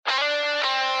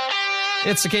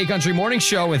It's the K-Country Morning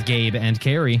Show with Gabe and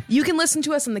Carrie. You can listen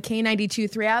to us on the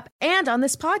K92.3 app and on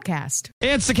this podcast.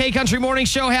 It's the K-Country Morning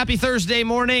Show. Happy Thursday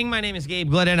morning. My name is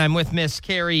Gabe Glidden. I'm with Miss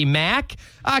Carrie Mack.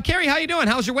 Carrie, how you doing?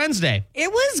 How's your Wednesday?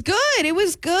 It was good. It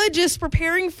was good. Just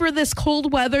preparing for this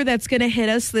cold weather that's going to hit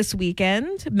us this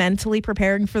weekend. Mentally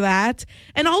preparing for that.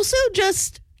 And also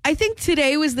I think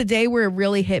today was the day where it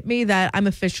really hit me that I'm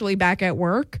officially back at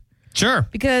work. Sure.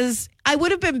 Because I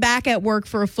would have been back at work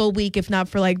for a full week if not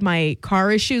for like my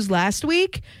car issues last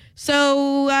week.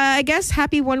 So I guess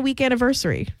happy 1 week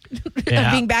anniversary of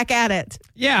being back at it.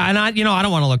 Yeah, and I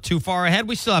don't want to look too far ahead.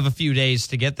 We still have a few days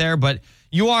to get there, but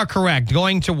you are correct.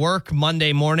 Going to work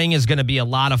Monday morning is going to be a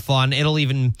lot of fun. It'll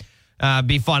even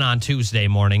be fun on Tuesday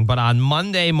morning. But on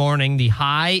Monday morning, the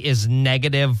high is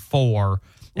 -4.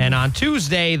 And on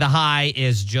Tuesday, the high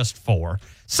is just 4.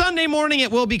 Sunday morning,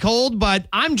 it will be cold, but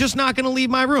I'm just not going to leave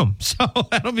my room. So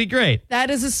that'll be great. That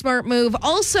is a smart move.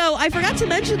 Also, I forgot to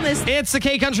mention this. It's the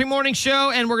K-Country Morning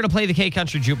Show, and we're going to play the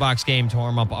K-Country Jukebox game to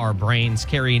warm up our brains.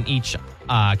 Carrie and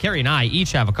I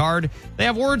each have a card. They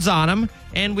have words on them,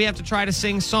 and we have to try to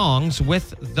sing songs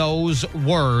with those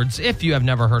words if you have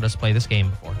never heard us play this game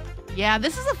before. Yeah,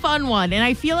 this is a fun one, and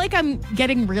I feel like I'm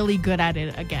getting really good at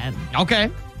it again. Okay.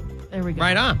 There we go.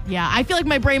 Right on. Yeah, I feel like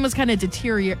my brain was kind of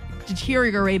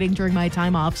deteriorating during my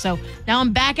time off. So now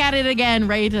I'm back at it again,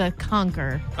 ready to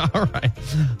conquer. All right.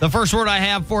 The first word I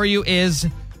have for you is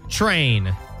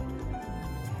train.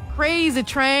 Crazy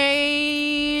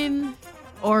train.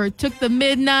 Or took the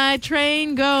midnight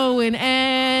train going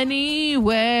anywhere.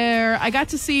 I got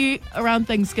to see around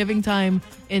Thanksgiving time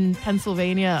in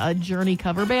Pennsylvania a Journey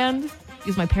cover band.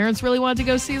 Because my parents really wanted to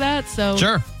go see that. So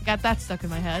Sure. Got that stuck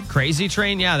in my head. Crazy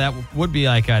Train? Yeah, that would be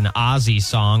like an Ozzy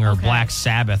song or Black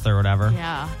Sabbath or whatever.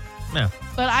 Yeah. Yeah.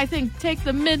 But I think Take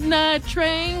the Midnight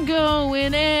Train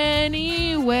Going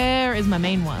Anywhere is my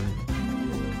main one.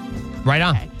 Right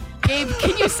on. Okay. Gabe,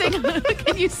 can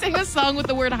you sing a song with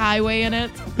the word highway in it?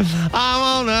 I'm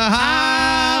on the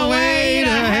highway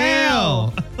to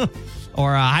hell.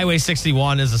 Or Highway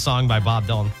 61 is a song by Bob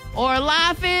Dylan. Or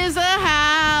life is a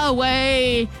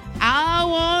highway, I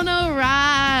want to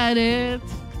ride it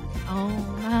all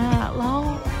night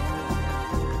long.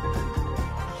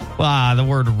 The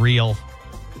word real.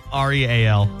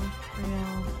 R-E-A-L.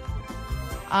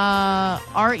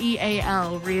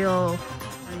 R-E-A-L, real.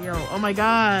 Oh, my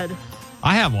God.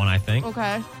 I have one, I think.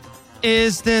 Okay.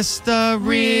 Is this the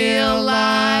real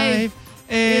life?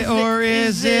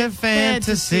 Is it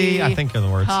fantasy? I think are the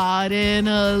words. Caught in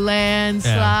a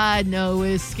landslide, no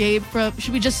escape from...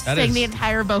 Should we just sing the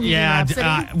entire Bohemian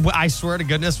Rhapsody? I swear to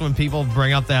goodness, when people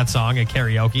bring up that song at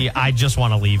karaoke, I just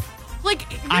want to leave.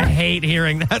 I hate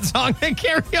hearing that song at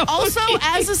karaoke. Also,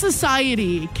 as a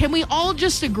society, can we all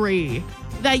just agree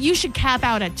that you should cap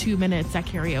out at 2 minutes at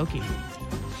karaoke?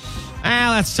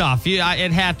 That's tough.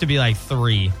 It'd have to be like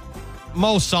 3.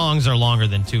 Most songs are longer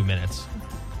than 2 minutes.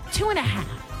 2.5.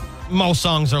 Most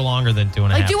songs are longer than 2.5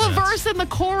 minutes. Do a verse and the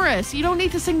chorus. You don't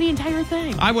need to sing the entire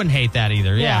thing. I wouldn't hate that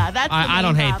either. Yeah, that's I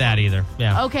don't hate that either.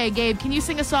 Yeah. Okay, Gabe, can you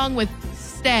sing a song with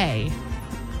Stay?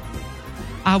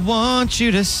 I want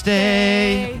you to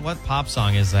stay. What pop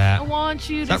song is that? I want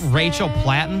you to stay. Is that Rachel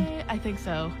Platten? I think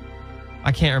so.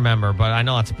 I can't remember, but I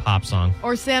know that's a pop song.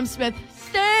 Or Sam Smith,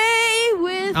 Stay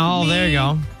with me. Oh, there you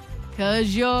go. 'Cause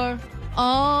you're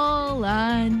all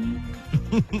I need.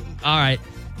 All right.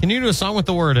 Can you do a song with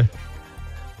the word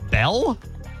bell?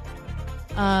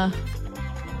 Oh,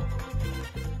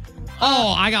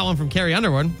 I got one from Carrie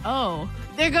Underwood. Oh,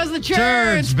 there goes the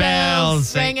church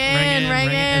bells. Ringing.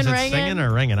 Is it singing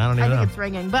or ringing? I don't even know. I think it's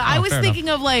ringing. But I was thinking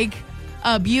of like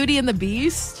Beauty and the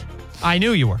Beast. I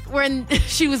knew you were. When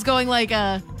she was going like,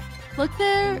 look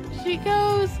there she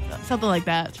goes. Something like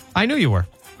that. I knew you were.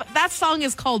 But that song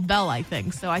is called Bell, I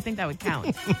think. So I think that would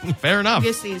count. Fair enough.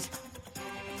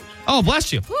 Oh,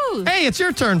 bless you. Ooh. Hey, it's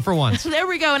your turn for once. There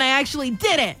we go, and I actually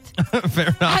did it. Fair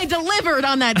enough. I delivered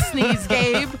on that sneeze,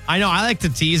 Gabe. I know. I like to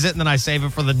tease it, and then I save it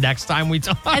for the next time we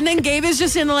talk. And then Gabe is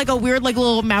just in like a weird like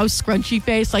little mouse scrunchy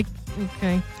face, like,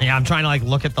 okay. Yeah, I'm trying to like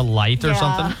look at the light or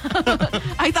something.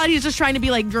 I thought he was just trying to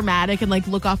be like dramatic and like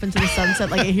look off into the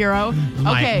sunset like a hero.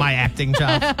 Okay. My acting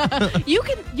job. You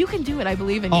can do it. I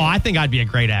believe in you. Oh, I think I'd be a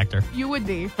great actor. You would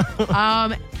be.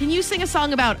 Can you sing a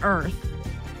song about Earth?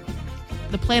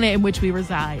 The planet in which we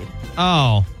reside.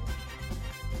 Oh.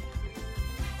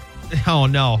 Oh,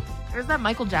 no. There's that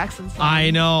Michael Jackson song.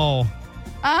 I know.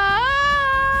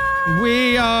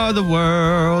 We are the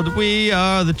world. We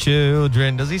are the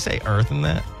children. Does he say Earth in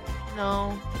that?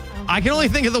 No. I can only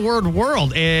think of the word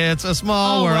world. It's a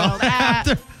small world.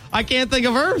 I can't think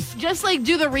of Earth. Just like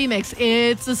do the remix.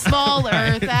 It's a small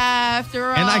Earth after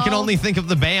all. And I can only think of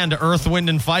the band Earth, Wind,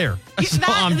 and Fire. So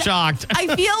I'm shocked.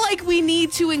 I feel like we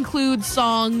need to include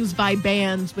songs by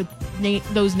bands with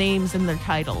those names in their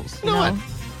titles. You know what?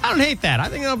 I don't hate that. I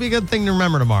think that'll be a good thing to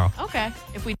remember tomorrow. Okay.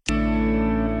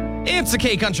 It's the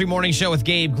K Country Morning Show with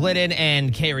Gabe Glidden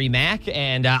and Carrie Mack.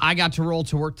 And I got to roll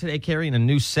to work today, Carrie, in a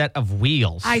new set of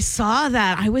wheels. I saw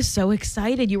that. I was so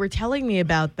excited. You were telling me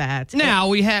about that. Now,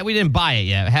 we didn't buy it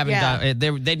yet. Haven't done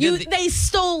it. They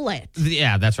stole it.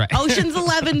 Yeah, that's right. Ocean's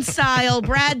 11 style,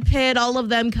 Brad Pitt, all of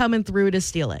them coming through to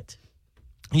steal it.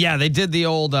 Yeah, they did the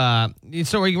old,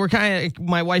 so we're kind of,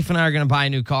 my wife and I are going to buy a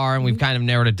new car, and we've kind of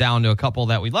narrowed it down to a couple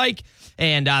that we like.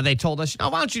 And they told us,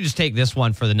 why don't you just take this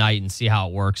one for the night and see how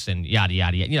it works and yada,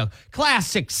 yada, yada.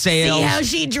 Classic sales. See how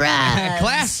she drives.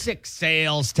 Classic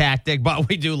sales tactic, but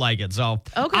we do like it. So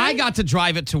okay. I got to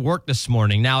drive it to work this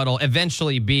morning. Now it'll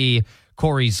eventually be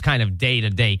Corey's kind of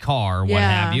day-to-day car or what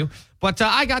have you. But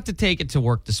I got to take it to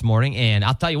work this morning, and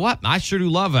I'll tell you what, I sure do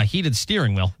love a heated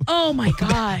steering wheel. Oh, my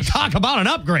gosh. Talk about an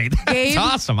upgrade. That's Gabe?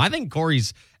 awesome. I think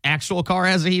Corey's actual car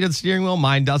has a heated steering wheel.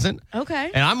 Mine doesn't. Okay.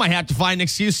 And I might have to find an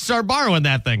excuse to start borrowing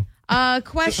that thing.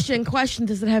 Question.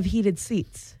 Does it have heated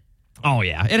seats? Oh,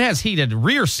 yeah. It has heated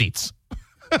rear seats.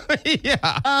 Yeah.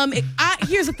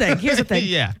 Here's the thing.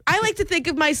 Yeah. I like to think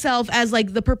of myself as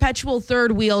like the perpetual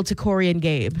third wheel to Corey and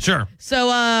Gabe. Sure.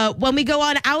 So when we go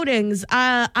on outings,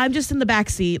 I'm just in the back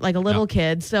seat like a little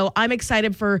kid. So I'm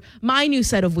excited for my new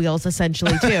set of wheels,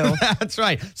 essentially, too. That's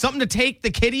right. Something to take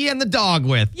the kitty and the dog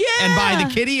with. Yeah. And by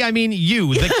the kitty, I mean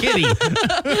you, the kitty.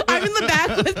 I'm in the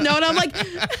back with Nona. I'm like,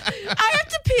 I have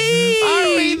to pee.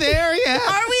 Are we there yet?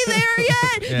 Are we there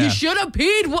yet? Yeah. You should have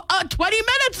peed 20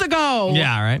 minutes ago.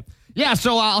 Yeah, right. Yeah,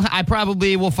 so I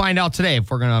probably will find out today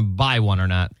if we're going to buy one or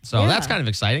not. So that's kind of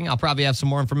exciting. I'll probably have some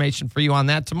more information for you on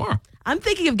that tomorrow. I'm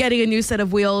thinking of getting a new set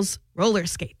of wheels, roller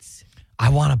skates. I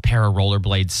want a pair of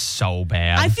rollerblades so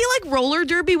bad. I feel like roller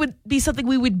derby would be something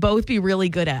we would both be really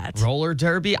good at. Roller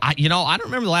derby? I don't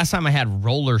remember the last time I had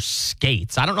roller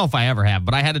skates. I don't know if I ever have,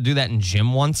 but I had to do that in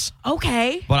gym once.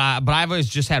 Okay. But I've always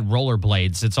just had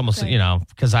rollerblades. It's almost,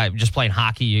 because I just playing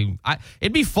hockey.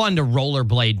 It'd be fun to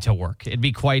rollerblade to work. It'd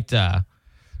be quite a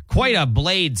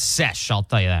blade sesh, I'll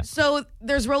tell you that. So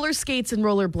there's roller skates and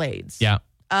roller blades. Yeah.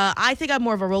 I think I'm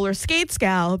more of a roller skate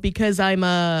gal because I'm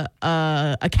a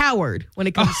coward when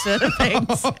it comes to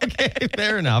things. Okay,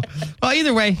 fair enough. Well,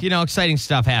 either way, exciting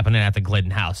stuff happening at the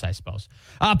Glidden house, I suppose.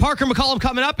 Parker McCollum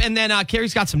coming up, and then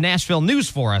Carrie's got some Nashville news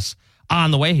for us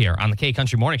on the way here on the K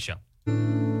Country Morning Show.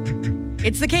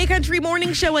 It's the K Country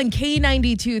Morning Show on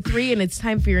K92.3, and it's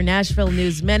time for your Nashville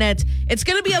News Minute. It's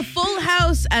going to be a full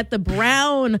house at the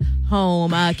Brown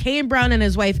home. Kane Brown and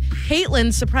his wife,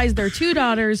 Caitlin, surprised their two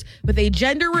daughters with a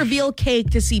gender reveal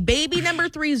cake to see baby number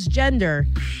 3's gender.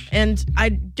 And I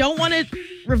don't want to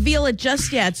reveal it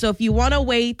just yet, so if you want to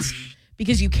wait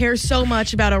because you care so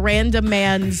much about a random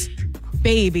man's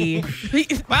baby.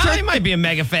 Well, he might be a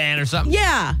mega fan or something.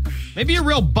 Yeah. Maybe you're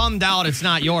real bummed out it's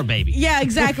not your baby. Yeah,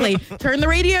 exactly. Turn the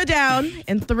radio down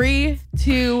in 3,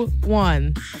 2,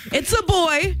 1. It's a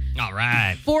boy. All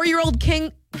right. 4-year-old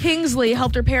Kingsley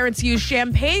helped her parents use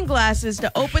champagne glasses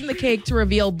to open the cake to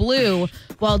reveal blue,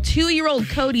 while 2-year-old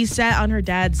Cody sat on her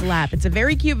dad's lap. It's a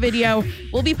very cute video.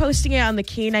 We'll be posting it on the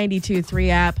K92.3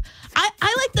 app.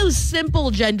 I like those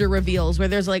simple gender reveals where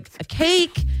there's like a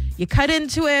cake, you cut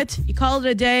into it, you call it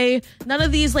a day. None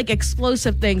of these like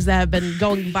explosive things that have been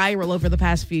going viral over the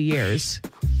past few years.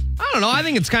 I don't know. I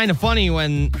think it's kind of funny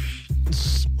when,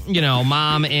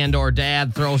 mom and or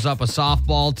dad throws up a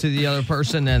softball to the other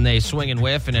person and they swing and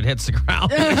whiff and it hits the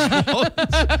ground.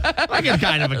 I get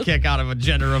kind of a kick out of a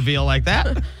gender reveal like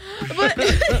that.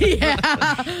 But yeah,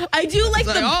 I do like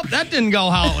that didn't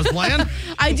go how it was planned.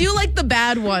 I do like the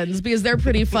bad ones because they're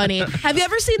pretty funny. Have you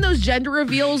ever seen those gender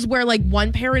reveals where like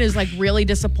one parent is like really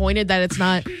disappointed that it's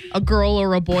not a girl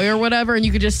or a boy or whatever, and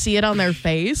you could just see it on their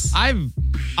face?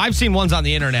 I've seen ones on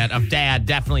the internet of dad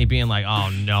definitely being like, "Oh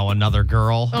no, another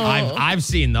girl." Oh. I've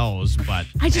seen those, but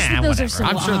I just think those whatever.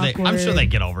 are so I'm sure they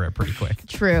get over it pretty quick.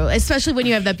 True, especially when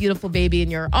you have that beautiful baby in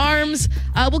your arms.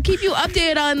 We'll keep you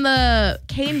updated on the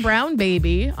Kane Brown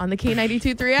baby on the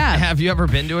K92.3 app. Have you ever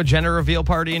been to a gender reveal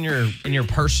party in your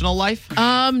personal life?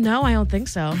 No, I don't think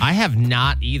so. I have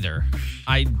not either.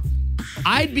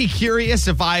 I'd be curious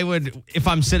if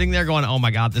I'm sitting there going, oh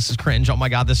my God, this is cringe. Oh my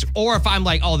God, or if I'm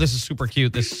like, oh, this is super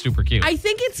cute. This is super cute. I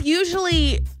think it's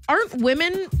aren't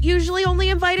women usually only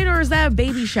invited, or is that a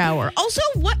baby shower? Also,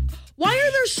 why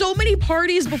are there so many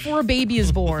parties before a baby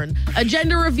is born? A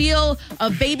gender reveal, a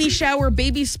baby shower,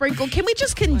 baby sprinkle. Can we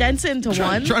just condense it into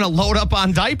one? Trying to load up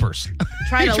on diapers.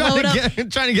 trying to load up.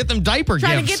 Trying to get them diaper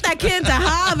Trying gifts. to get that kid to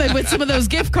Harvard with some of those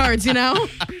gift cards, you know?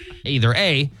 Either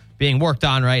A, being worked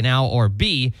on right now, or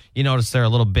B, you notice they're a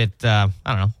little bit,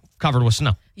 covered with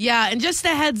snow. Yeah, and just a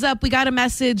heads up, we got a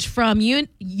message from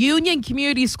Union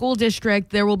Community School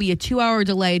District. There will be a 2-hour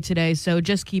delay today, so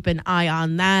just keep an eye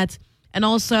on that. And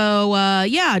also,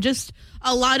 just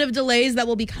a lot of delays that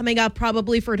will be coming up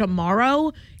probably for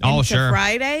tomorrow into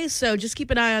Friday. So just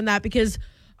keep an eye on that because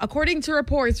according to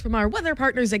reports from our weather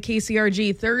partners at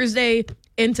KCRG, Thursday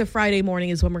into Friday morning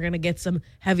is when we're going to get some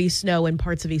heavy snow in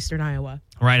parts of eastern Iowa.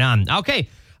 Right on. Okay.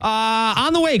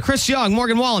 On the way, Chris Young,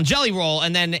 Morgan Wallen, Jelly Roll,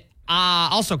 and then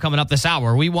also coming up this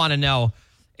hour, we want to know,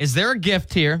 is there a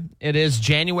gift here? It is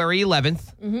January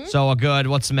 11th. So a good,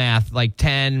 what's the math? Like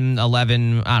 10,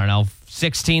 11,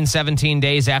 16, 17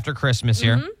 days after Christmas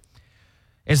here.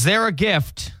 Is there a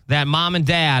gift that mom and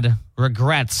dad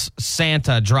regrets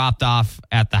Santa dropped off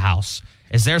at the house?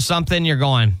 Is there something you're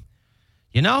going,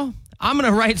 I'm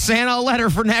going to write Santa a letter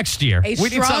for next year. A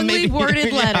strongly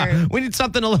worded letter. We need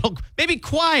something a little, maybe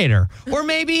quieter, or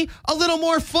maybe a little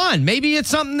more fun. Maybe it's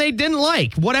something they didn't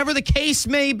like, whatever the case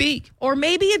may be. Or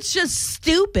maybe it's just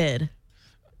stupid.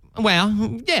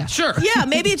 Well, yeah, sure. Yeah,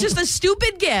 maybe it's just a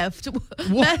stupid gift.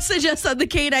 Message us on the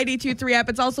K92.3 app.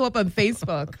 It's also up on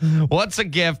Facebook. What's a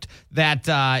gift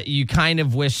that you kind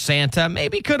of wish Santa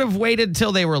maybe could have waited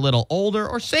till they were a little older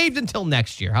or saved until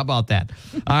next year? How about that?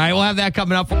 All right, we'll have that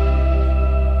coming up.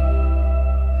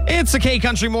 It's the K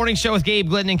Country Morning Show with Gabe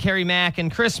Glidden and Carrie Mack,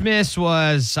 and Christmas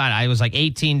was, it was like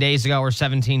 18 days ago or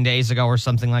 17 days ago or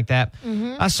something like that.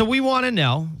 So we want to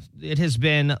know, it has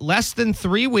been less than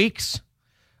 3 weeks.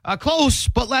 Close,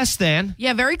 but less than.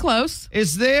 Yeah, very close.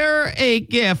 Is there a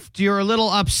gift you're a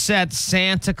little upset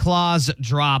Santa Claus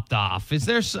dropped off? Is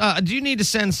there? Do you need to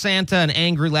send Santa an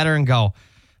angry letter and go,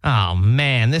 oh,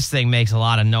 man, this thing makes a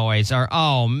lot of noise? Or,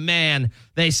 oh, man,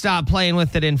 they stopped playing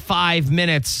with it in 5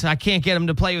 minutes. I can't get them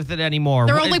to play with it anymore.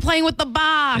 They're only playing with the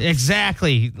box.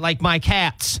 Exactly, like my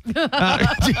cats.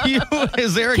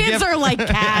 Is there a Kids gift? are like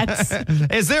cats.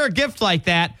 Is there a gift like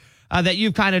that that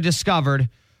you've kind of discovered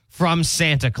from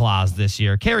Santa Claus this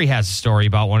year? Carrie has a story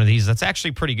about one of these that's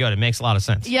actually pretty good. It makes a lot of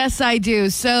sense. Yes, I do.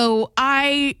 So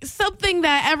something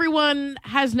that everyone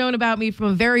has known about me from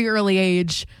a very early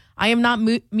age, I am not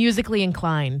musically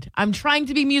inclined. I'm trying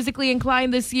to be musically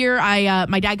inclined this year.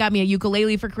 My dad got me a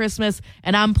ukulele for Christmas,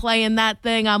 and I'm playing that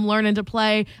thing. I'm learning to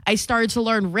play. I started to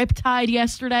learn Riptide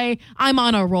yesterday. I'm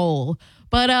on a roll.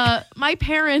 But my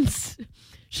parents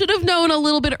should have known a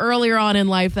little bit earlier on in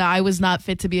life that I was not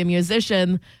fit to be a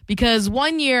musician because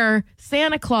one year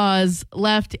Santa Claus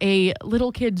left a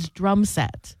little kid's drum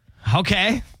set.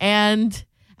 Okay. And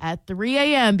at 3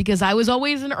 a.m., because I was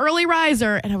always an early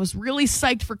riser and I was really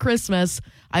psyched for Christmas,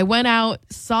 I went out,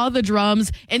 saw the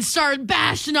drums, and started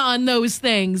bashing on those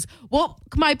things.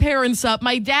 Woke my parents up.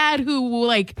 My dad,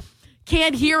 who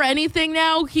can't hear anything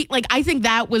now. I think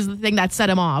that was the thing that set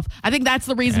him off. I think that's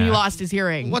the reason he lost his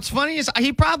hearing. What's funny is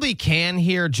he probably can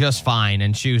hear just fine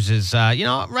and chooses,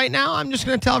 right now I'm just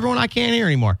going to tell everyone I can't hear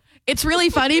anymore. It's really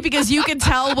funny because you can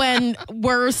tell when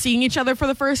we're seeing each other for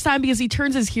the first time because he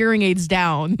turns his hearing aids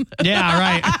down. Yeah,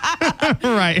 right.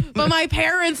 Right. But my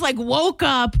parents woke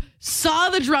up,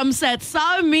 saw the drum set,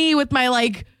 saw me with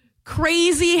my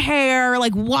crazy hair,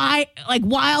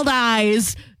 wild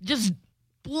eyes, just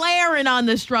blaring on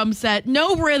this drum set,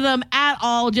 no rhythm at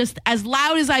all, just as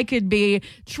loud as I could be,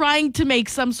 trying to make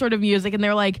some sort of music. And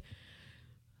they're like,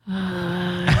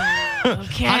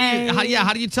 okay.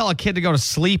 How do you tell a kid to go to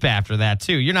sleep after that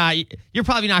too? You're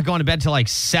probably not going to bed till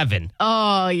 7.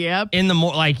 Oh, yep. In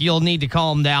the you'll need to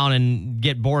calm down and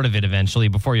get bored of it eventually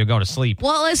before you go to sleep.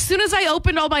 Well, as soon as I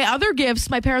opened all my other gifts,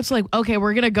 my parents were like, okay,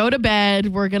 we're going to go to bed.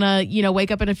 We're going to,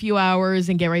 wake up in a few hours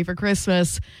and get ready for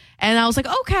Christmas. And I was like,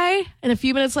 okay. And a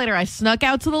few minutes later, I snuck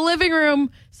out to the living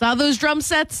room, saw those drum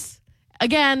sets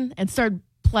again, and started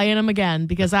playing them again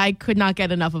because I could not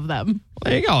get enough of them.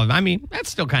 There you go. I mean, that's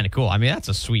still kind of cool. I mean, that's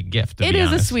a sweet gift. It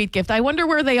is a sweet gift. I wonder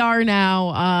where they are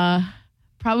now.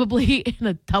 Probably in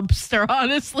a dumpster,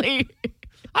 honestly.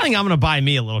 I think I'm going to buy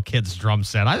me a little kid's drum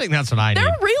set. I think that's what I need.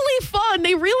 They're really fun.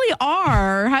 They really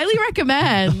are. Highly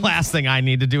recommend. The last thing I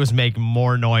need to do is make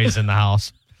more noise in the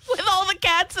house. With all the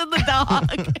cats and the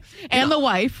dog and the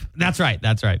wife. That's right.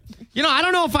 I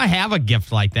don't know if I have a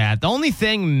gift like that. The only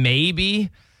thing maybe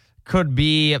could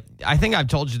be, I think I've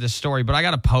told you this story, but I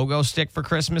got a pogo stick for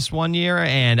Christmas one year,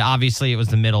 and obviously it was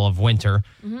the middle of winter.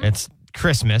 Mm-hmm. It's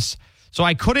Christmas. So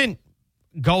I couldn't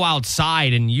go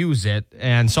outside and use it,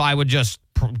 and so I would just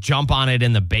jump on it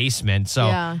in the basement. So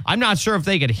I'm not sure if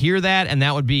they could hear that, and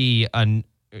that would be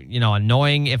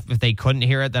annoying if they couldn't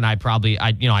hear it, then I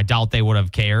doubt they would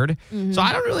have cared. So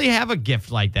I don't really have a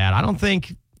gift like that. I don't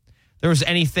think there was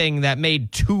anything that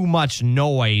made too much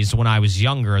noise when I was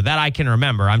younger that I can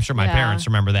remember. I'm sure my parents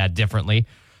remember that differently.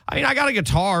 I mean, I got a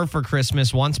guitar for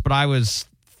Christmas once, but I was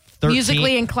 13.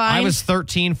 Musically inclined? I was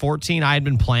 13, 14. I had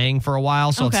been playing for a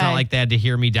while, so it's not like they had to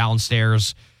hear me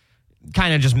downstairs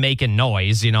kind of just making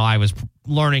noise. I was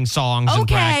learning songs and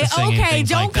practicing and things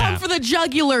don't like come that. for the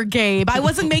jugular, Gabe. I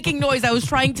wasn't making noise. I was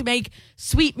trying to make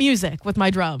sweet music with my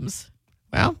drums.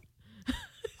 Well,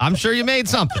 I'm sure you made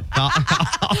something.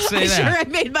 I'll say I'm that. sure I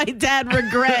made my dad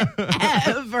regret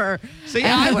ever. See,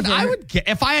 I would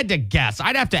if I had to guess,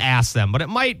 I'd have to ask them, but it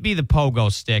might be the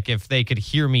pogo stick if they could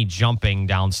hear me jumping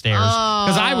downstairs.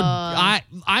 Because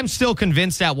I'm still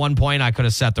convinced at one point I could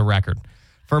have set the record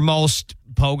for most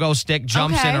pogo stick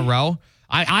jumps in a row.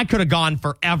 I could have gone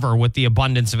forever with the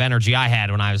abundance of energy I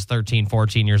had when I was 13,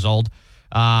 14 years old.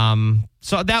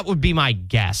 So that would be my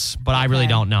guess, but I really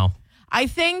don't know. I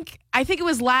think it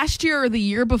was last year or the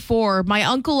year before. My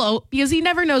uncle, because he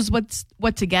never knows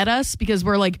what to get us because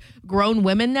we're like grown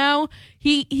women now.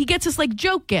 He gets us like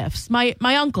joke gifts. My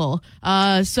uncle.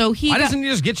 Why doesn't he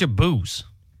just get you booze?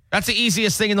 That's the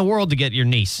easiest thing in the world to get your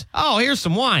niece. Oh, here's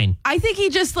some wine. I think he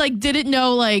just like didn't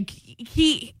know like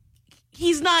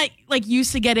he's not like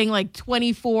used to getting like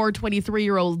 24,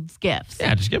 23-year-olds gifts.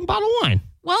 Yeah, just give him a bottle of wine.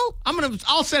 Well,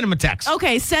 I'll send him a text.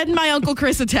 Okay, send my Uncle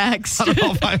Chris a text. I don't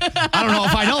know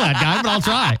if I know that guy, but I'll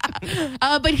try.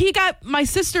 But he got my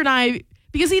sister and I,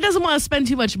 because he doesn't want to spend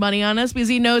too much money on us, because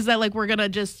he knows that like we're gonna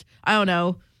just, I don't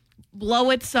know,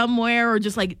 blow it somewhere or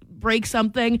just like break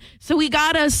something. So he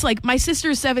got us like, my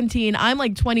sister's 17, I'm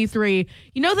like 23.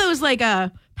 You know those like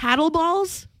paddle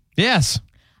balls? Yes.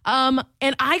 And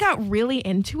I got really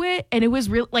into it, and it was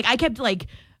real. Like I kept like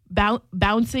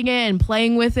bouncing it and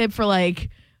playing with it for like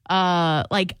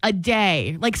a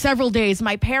day, like several days.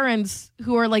 My parents,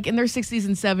 who are like in their 60s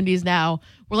and 70s now,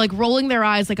 were like rolling their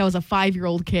eyes like I was a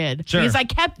 5-year-old kid. Sure.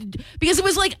 Because it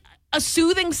was like a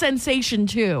soothing sensation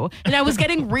too, and I was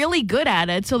getting really good at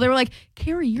it. So they were like,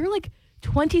 Carrie, you're like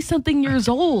 20-something years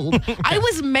old. I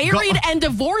was married and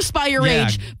divorced by your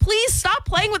age. Please stop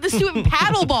playing with the stupid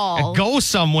paddle ball. Go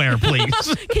somewhere, please.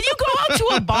 Can you go out to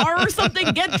a bar or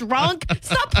something, get drunk?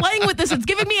 Stop playing with this. It's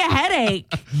giving me a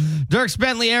headache. Dirks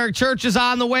Bentley, Eric Church is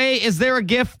on the way. Is there a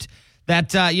gift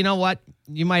that, you know what?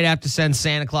 You might have to send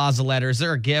Santa Claus a letter. Is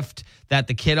there a gift that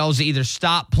the kiddos either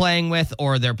stop playing with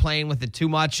or they're playing with it too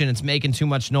much and it's making too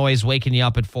much noise, waking you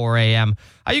up at 4 a.m.?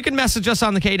 You can message us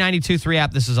on the K92.3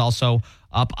 app. This is also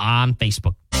up on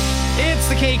Facebook. It's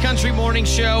the K Country Morning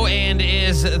Show, and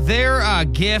is there a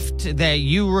gift that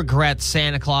you regret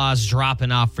Santa Claus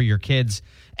dropping off for your kids?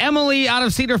 Emily out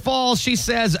of Cedar Falls, she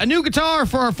says, a new guitar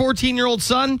for our 14-year-old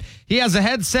son. He has a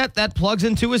headset that plugs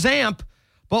into his amp,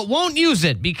 but won't use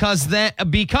it because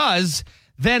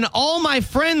then all my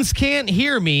friends can't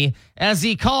hear me as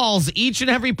he calls each and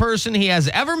every person he has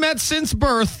ever met since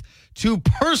birth to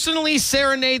personally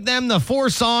serenade them the 4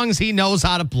 songs he knows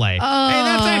how to play. Hey,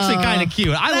 that's actually kind of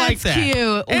cute. I like that. That's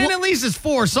cute. And at least it's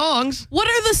 4 songs. What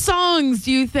are the songs,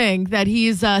 do you think, that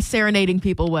he's serenading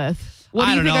people with? What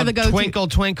do you think are the go-to? Twinkle,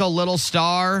 Twinkle, Little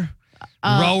Star,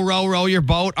 Row, Row, Row Your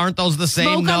Boat. Aren't those the same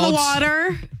Smoke notes? on the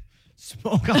Water.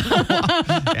 Smoke on the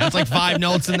Water. Yeah, it's like 5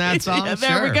 notes in that song. Yeah,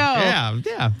 there we go.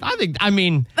 Yeah. I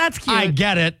mean, that's cute. I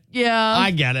get it. Yeah.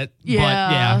 I get it.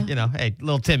 Yeah. But yeah, hey,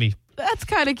 little Timmy. That's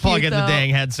kind of cute, Plug in though. the dang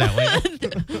headset.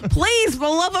 Please, for the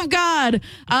love of God.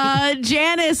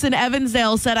 Janice in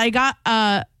Evansdale said, I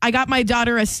got my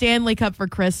daughter a Stanley Cup for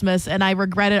Christmas, and I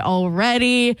regret it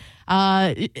already.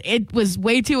 It was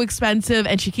way too expensive,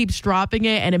 and she keeps dropping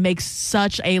it, and it makes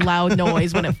such a loud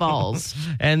noise when it falls.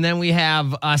 And then we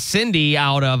have Cindy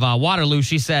out of Waterloo.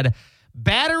 She said,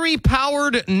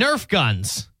 battery-powered Nerf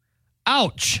guns.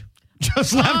 Ouch.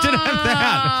 Just left it at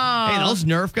that. Hey, those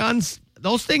Nerf guns,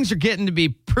 those things are getting to be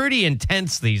pretty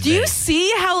intense these days. Do you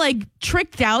see how like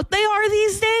tricked out they are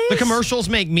these days? The commercials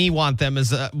make me want one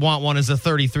as a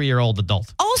 33-year-old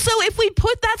adult. Also, if we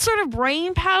put that sort of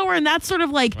brain power and that sort of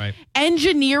like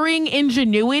engineering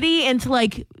ingenuity into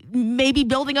like maybe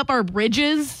building up our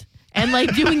bridges and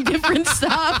like doing different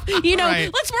stuff, let's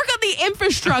work on the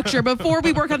infrastructure before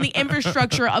we work on the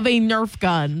infrastructure of a Nerf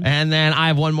gun. And then I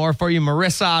have one more for you.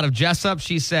 Marissa out of Jessup.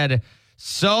 She said,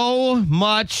 so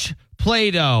much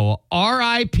Play-Doh.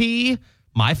 R.I.P.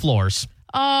 my floors.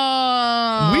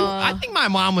 I think my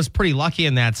mom was pretty lucky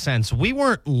in that sense. We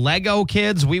weren't Lego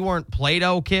kids. We weren't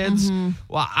Play-Doh kids. Mm-hmm.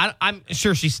 Well, I'm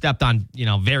sure she stepped on,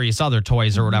 various other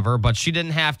toys or whatever, but she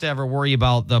didn't have to ever worry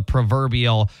about the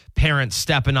proverbial parent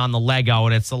stepping on the Lego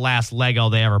and it's the last Lego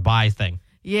they ever buy thing.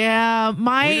 Yeah,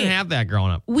 We didn't have that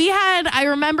growing up. I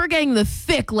remember getting the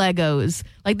thick Legos.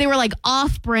 Like they were like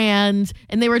off-brand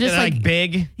and they were just They're, like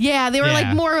big. yeah, they were Yeah.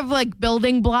 like more of like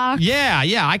building blocks. Yeah,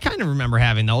 I kind of remember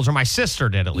having those, or my sister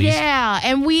did at least. Yeah,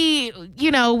 and we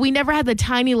never had the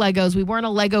tiny Legos. We weren't a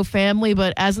Lego family,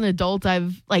 but as an adult,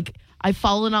 I've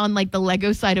fallen on like the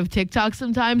Lego side of TikTok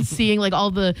sometimes, seeing like all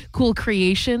the cool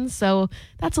creations. So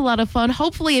that's a lot of fun.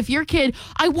 Hopefully, if your kid,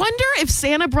 I wonder if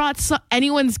Santa brought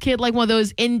anyone's kid like one of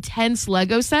those intense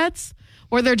Lego sets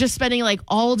where they're just spending like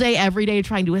all day, every day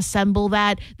trying to assemble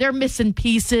that. They're missing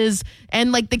pieces,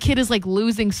 and like the kid is like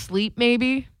losing sleep,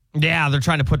 maybe. Yeah, they're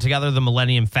trying to put together the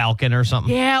Millennium Falcon or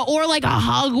something. Yeah, or like a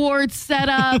Hogwarts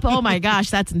setup. Oh my gosh,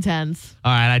 that's intense.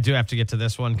 All right, I do have to get to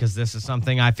this one because this is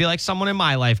something I feel like someone in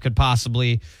my life could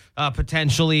possibly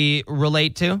potentially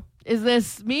relate to. Is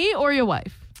this me or your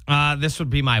wife? This would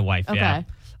be my wife. Okay. Yeah.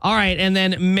 All right, and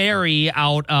then Mary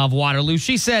out of Waterloo.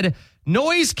 She said,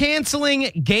 noise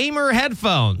canceling gamer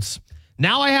headphones.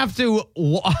 Now I have to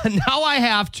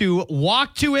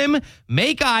walk to him,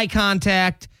 make eye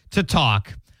contact to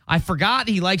talk. I forgot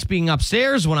he likes being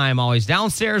upstairs when I am always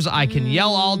downstairs. I can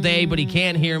yell all day, but he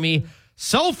can't hear me.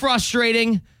 So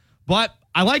frustrating, but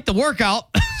I like the workout.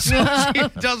 So she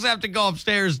does have to go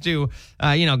upstairs to,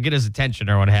 get his attention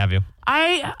or what have you.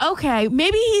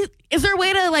 Maybe is there a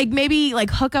way to maybe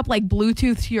hook up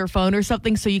Bluetooth to your phone or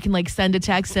something so you can send a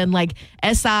text and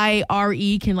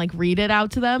SIRE can read it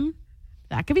out to them?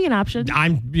 That could be an option. I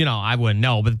wouldn't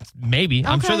know, but maybe. Okay.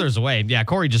 I'm sure there's a way. Yeah,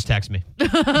 Corey just texted me.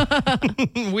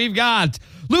 We've got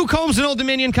Luke Holmes and Old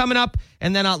Dominion coming up.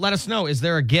 And then let us know, is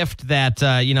there a gift that,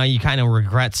 you kind of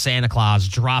regret Santa Claus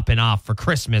dropping off for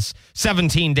Christmas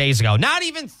 17 days ago? Not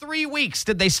even 3 weeks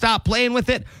did they stop playing with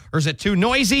it? Or is it too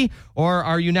noisy? Or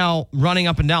are you now running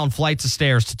up and down flights of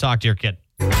stairs to talk to your kid?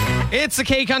 It's the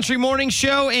K Country Morning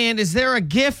Show, and is there a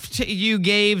gift you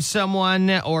gave someone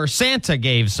or Santa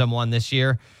gave someone this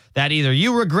year that either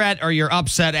you regret or you're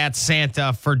upset at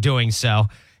Santa for doing so?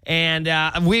 And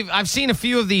I've seen a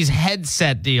few of these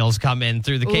headset deals come in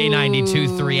through the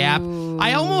K92.3 app.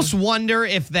 I almost wonder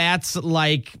if that's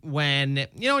like when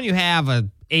you have a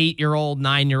 8-year-old,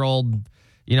 9-year-old,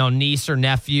 niece or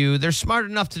nephew. They're smart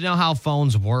enough to know how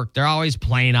phones work. They're always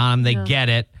playing on them. They get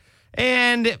it.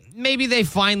 And maybe they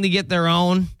finally get their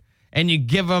own, and you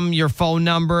give them your phone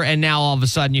number, and now all of a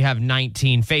sudden you have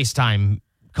 19 FaceTime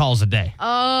calls a day.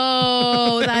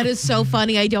 Oh, that is so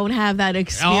funny. I don't have that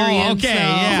experience. Oh,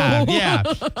 okay, so. yeah.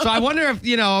 So I wonder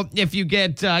if you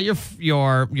get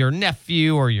your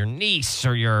nephew or your niece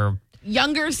or your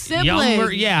younger sibling,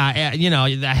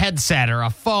 the headset or a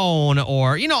phone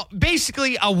or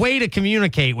basically a way to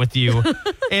communicate with you.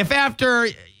 If after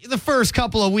the first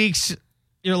couple of weeks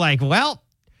you're like, well,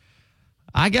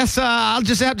 I guess I'll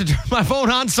just have to turn my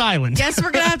phone on silent. Guess we're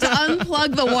going to have to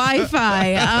unplug the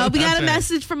Wi-Fi. We got a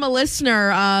message from a listener,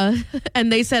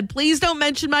 and they said, please don't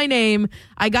mention my name.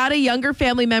 I got a younger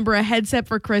family member a headset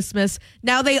for Christmas.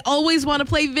 Now they always want to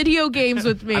play video games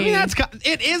with me. I mean,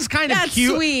 it is kind of That's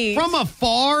cute. Sweet. From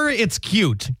afar, it's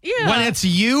cute. Yeah. When it's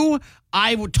you,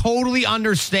 I would totally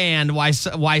understand why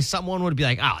someone would be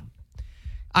like,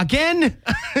 again,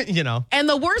 And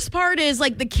the worst part is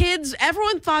the kids,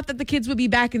 everyone thought that the kids would be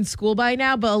back in school by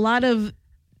now, but a lot of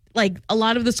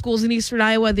the schools in Eastern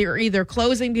Iowa, they're either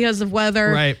closing because of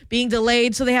weather, right, being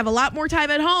delayed. So they have a lot more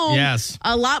time at home. Yes.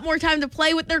 A lot more time to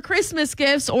play with their Christmas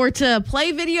gifts or to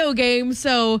play video games.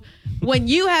 So when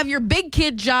you have your big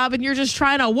kid job and you're just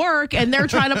trying to work and they're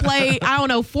trying to play,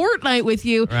 Fortnite with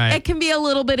you, right, it can be a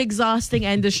little bit exhausting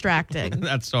and distracting.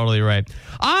 That's totally right.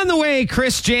 On the way,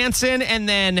 Chris Jansen, and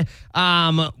then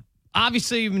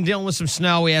obviously, we've been dealing with some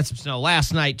snow. We had some snow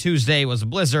last night. Tuesday was a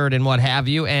blizzard and what have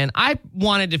you. And I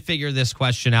wanted to figure this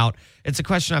question out. It's a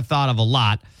question I've thought of a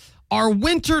lot. Are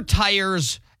winter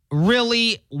tires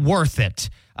really worth it?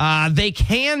 They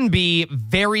can be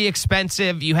very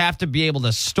expensive. You have to be able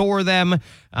to store them,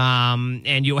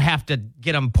 and you have to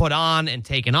get them put on and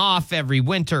taken off every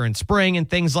winter and spring and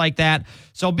things like that.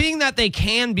 So being that they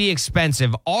can be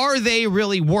expensive, are they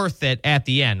really worth it at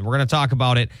the end? We're going to talk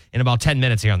about it in about 10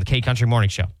 minutes here on the K Country Morning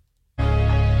Show.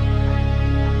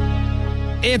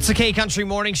 It's a K Country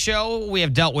Morning Show. We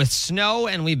have dealt with snow,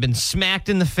 and we've been smacked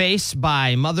in the face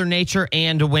by Mother Nature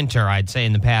and winter, I'd say,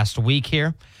 in the past week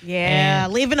here. Yeah,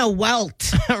 leaving a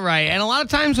welt. Right. And a lot of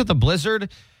times with a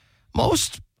blizzard,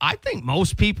 I think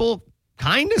most people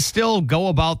kind of still go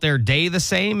about their day the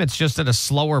same. It's just at a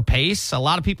slower pace. A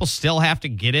lot of people still have to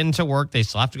get into work. They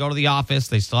still have to go to the office.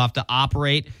 They still have to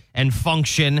operate and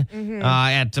function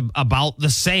at about the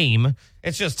same.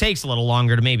 It just takes a little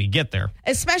longer to maybe get there.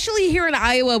 Especially here in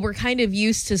Iowa, we're kind of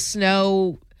used to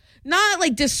snow not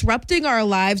like disrupting our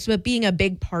lives, but being a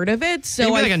big part of it.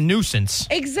 So Maybe like a nuisance.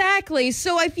 Exactly.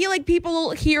 So I feel like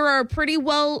people here are pretty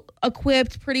well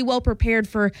equipped, pretty well prepared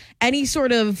for any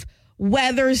sort of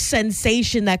weather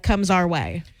sensation that comes our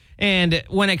way. And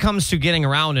when it comes to getting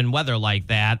around in weather like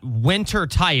that, winter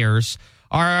tires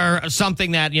are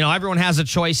something that, everyone has a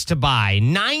choice to buy.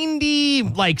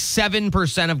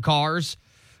 7% of cars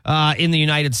in the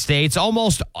United States,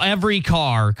 almost every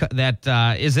car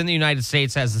that is in the United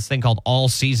States has this thing called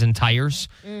all-season tires,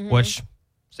 which,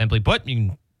 simply put,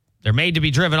 they're made to be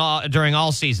driven during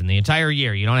all season, the entire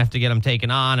year. You don't have to get them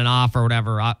taken on and off or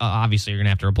whatever. Obviously, you're going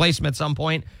to have to replace them at some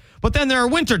point. But then there are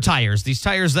winter tires, these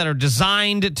tires that are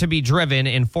designed to be driven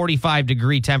in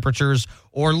 45-degree temperatures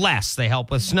or less. They help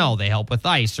with snow. They help with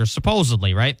ice, or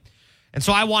supposedly, right? And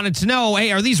so I wanted to know,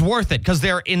 hey, are these worth it? Because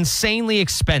they're insanely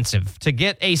expensive. To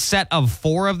get a set of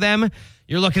 4 of them,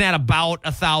 you're looking at about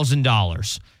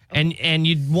 $1,000. And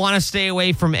you'd want to stay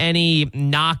away from any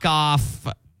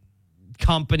knockoff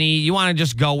company. You want to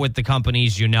just go with the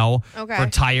companies for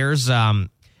tires,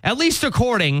 at least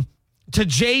according to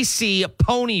JC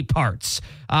Pony Parts.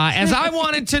 As I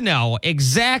wanted to know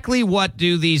exactly what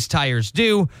do these tires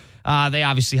do. They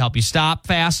obviously help you stop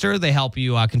faster. They help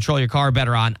you control your car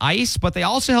better on ice, but they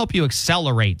also help you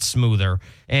accelerate smoother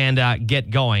and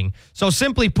get going. So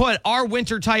simply put, are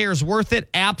winter tires worth it?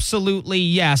 Absolutely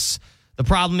yes. The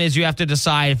problem is you have to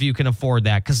decide if you can afford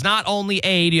that, because not only do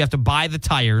you have to buy the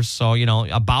tires, so,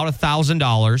 about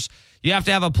 $1,000. You have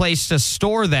to have a place to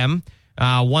store them.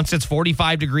 Once it's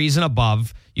 45 degrees and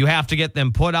above, you have to get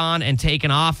them put on and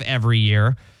taken off every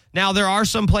year. Now, there are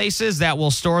some places that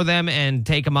will store them and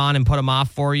take them on and put them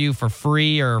off for you for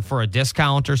free or for a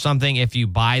discount or something if you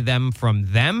buy them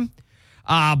from them.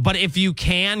 But if you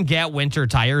can get winter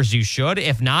tires, you should.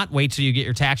 If not, wait till you get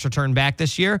your tax return back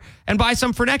this year and buy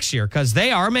some for next year, because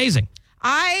they are amazing.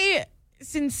 I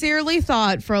sincerely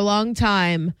thought for a long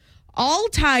time, all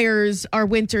tires are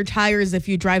winter tires if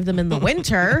you drive them in the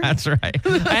winter. That's right.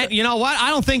 And you know what? I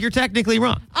don't think you're technically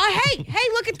wrong. Hey,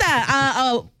 look at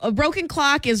that. A broken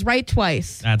clock is right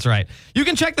twice. That's right. You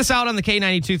can check this out on the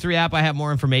K92.3 app. I have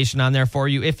more information on there for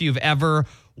you. If you've ever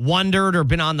wondered or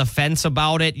been on the fence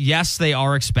about it, yes, they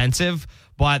are expensive,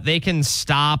 but they can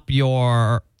stop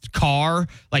your car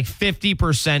like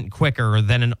 50% quicker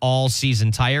than an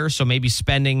all-season tire. So maybe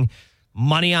spending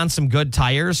money on some good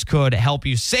tires could help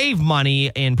you save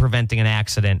money in preventing an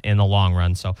accident in the long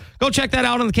run. So go check that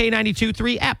out on the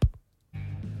K92.3 app.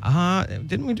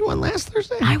 Didn't we do one last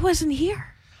Thursday? I wasn't here.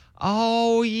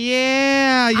 Oh,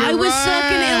 yeah. I was stuck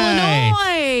in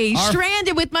Illinois, Our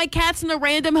stranded with my cats in a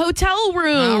random hotel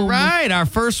room. All right. Our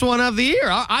first one of the year.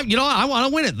 I want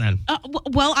to win it then.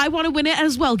 Well, I want to win it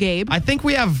as well, Gabe. I think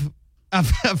we have a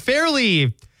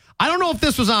fairly... I don't know if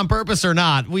this was on purpose or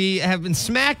not. We have been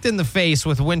smacked in the face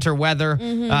with winter weather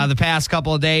the past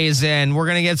couple of days, and we're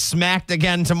going to get smacked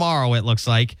again tomorrow, it looks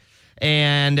like.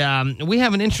 And we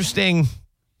have an interesting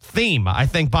theme, I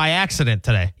think, by accident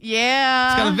today.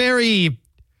 Yeah. It's got a very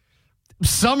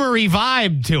summery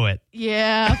vibe to it.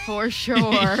 Yeah, for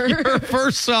sure. Your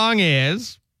first song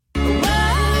is...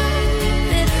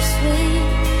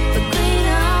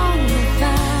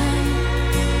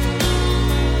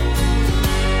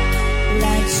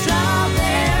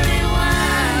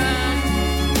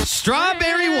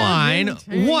 Strawberry Wine,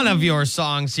 one of your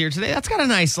songs here today. That's got a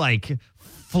nice,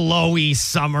 flowy,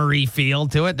 summery feel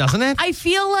to it, doesn't it? I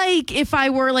feel like if I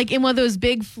were, in one of those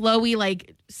big,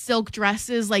 flowy, silk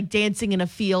dresses, dancing in a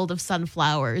field of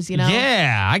sunflowers,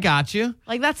 Yeah, I got you.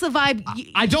 That's the vibe.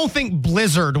 I don't think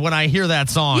blizzard when I hear that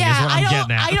song is what I'm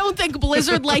getting at. I don't think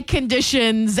blizzard-like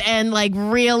conditions and,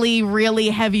 really, really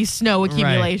heavy snow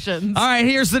accumulations. Right. All right,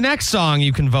 here's the next song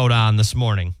you can vote on this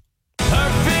morning.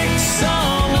 Perfect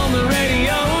song on the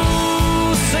radio.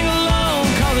 Sing along,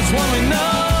 'cause it's one we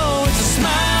know. It's a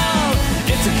smile,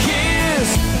 it's a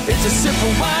kiss, it's a sip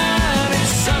of wine, it's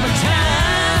summertime.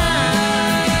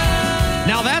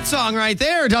 Now that song right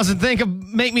there doesn't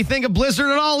make me think of blizzard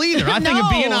at all either. I think of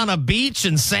being on a beach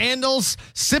in sandals,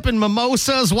 sipping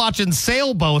mimosas, watching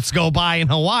sailboats go by in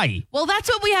Hawaii. Well, that's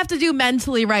what we have to do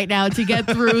mentally right now to get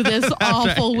through this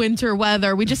awful winter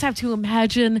weather. We just have to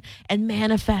imagine and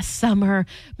manifest summer,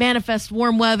 manifest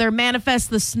warm weather,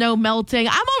 manifest the snow melting.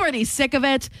 I'm already sick of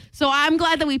it, so I'm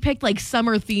glad that we picked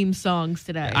summer theme songs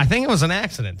today. I think it was an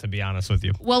accident, to be honest with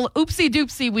you. Well, oopsie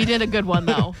doopsie, we did a good one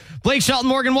though. Blake Shelton,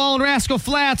 Morgan Wall, and Rascal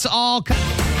Flatts all...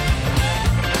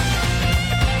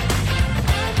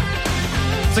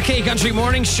 It's a K-Country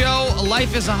Morning Show.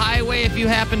 Life is a highway. If you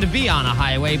happen to be on a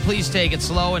highway, please take it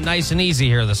slow and nice and easy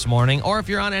here this morning, or if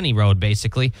you're on any road,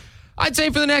 basically. I'd say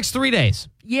for the next 3 days.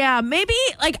 Yeah, maybe,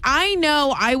 like, I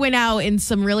know I went out in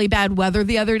some really bad weather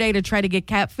the other day to try to get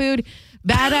cat food.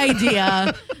 Bad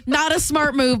idea. Not a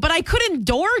smart move, but I couldn't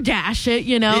DoorDash it,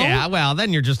 you know? Yeah, well,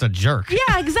 then you're just a jerk.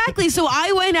 Yeah, exactly. So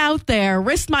I went out there,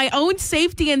 risked my own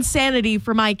safety and sanity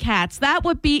for my cats. That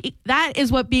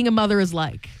is what being a mother is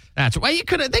like. That's why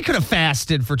they could have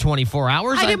fasted for 24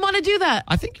 hours. I didn't want to do that.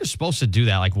 I think you're supposed to do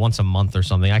that like once a month or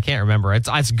something. I can't remember. It's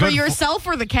good For yourself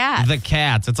or the cat? The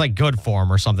cats. It's like good for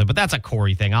them or something. But that's a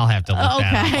Corey thing. I'll have to look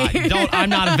that up. I'm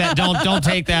not a vet. Don't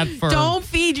take that for. Don't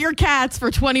feed your cats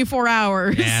for 24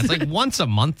 hours. Yeah, it's like once a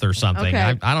month or something.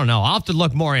 Okay. I don't know. I'll have to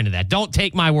look more into that. Don't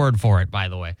take my word for it, by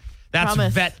the way. That's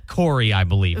Promise. Vet Corey, I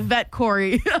believe. Vet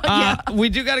Corey. Yeah. We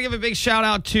do got to give a big shout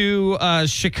out to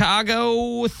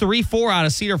Chicago 3-4 out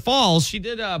of Cedar Falls. She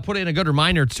did put in a good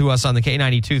reminder to us on the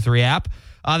K92.3 app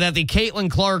that the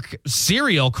Caitlin Clark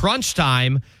cereal Crunch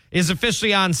Time is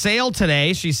officially on sale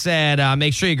today. She said,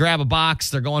 make sure you grab a box.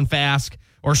 They're going fast.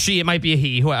 Or it might be a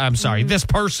he. I'm sorry. This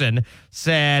person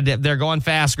said they're going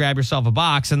fast. Grab yourself a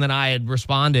box. And then I had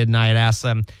responded and I had asked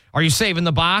them, are you saving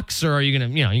the box or are you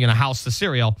going to house the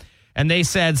cereal? And they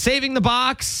said, saving the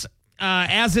box,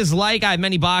 as is like, I have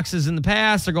many boxes in the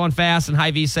past. They're going fast. And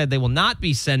Hy-Vee said they will not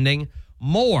be sending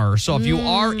more. So if you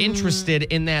are interested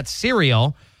in that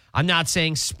cereal, I'm not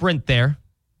saying sprint there.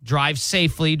 Drive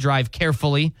safely, drive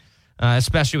carefully,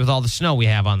 especially with all the snow we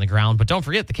have on the ground. But don't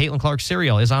forget, the Caitlin Clark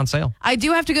cereal is on sale. I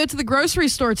do have to go to the grocery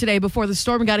store today before the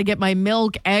storm. Got to get my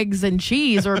milk, eggs, and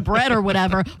cheese or bread or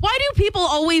whatever. Why do people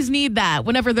always need that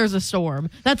whenever there's a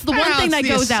storm? That's the one thing that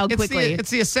goes out quickly.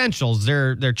 It's the essentials.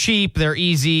 They're cheap. They're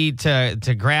easy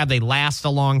to grab. They last a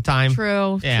long time.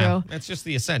 True. It's just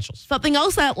the essentials. Something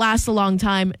else that lasts a long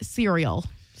time, cereal.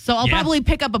 So I'll probably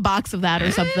pick up a box of that or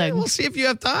something. We'll see if you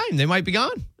have time. They might be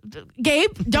gone.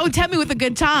 Gabe, don't tempt me with a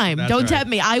good time. That's don't right. tempt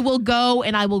me. I will go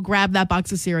and I will grab that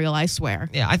box of cereal, I swear.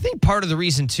 Yeah, I think part of the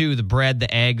reason, too, the bread,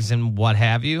 the eggs, and what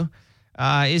have you,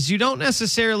 is you don't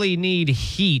necessarily need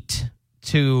heat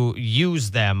to use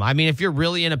them. I mean, if you're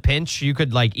really in a pinch, you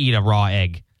could, like, eat a raw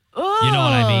egg. You know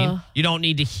what I mean? You don't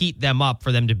need to heat them up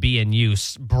for them to be in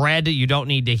use. Bread, you don't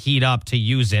need to heat up to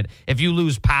use it. If you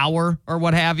lose power or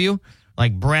what have you,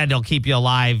 like bread will keep you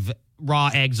alive. Raw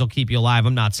eggs will keep you alive.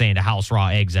 I'm not saying to house raw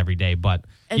eggs every day, but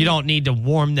you don't need to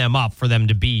warm them up for them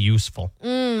to be useful.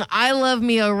 I love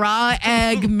me a raw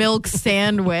egg milk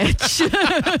sandwich.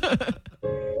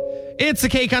 It's the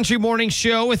K-Country Morning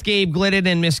Show with Gabe Glidden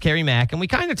and Miss Carrie Mack. And we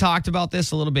kind of talked about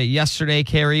this a little bit yesterday,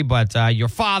 Carrie, but your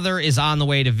father is on the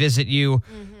way to visit you,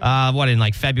 in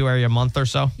like February, a month or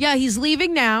so? Yeah, he's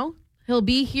leaving now. He'll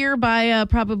be here by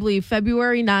probably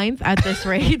February 9th at this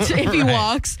rate if he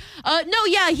walks.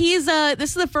 He's this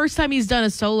is the first time he's done a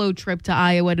solo trip to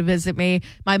Iowa to visit me.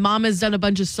 My mom has done a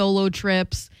bunch of solo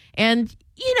trips, and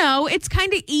it's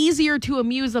kind of easier to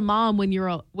amuse a mom when you're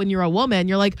a woman.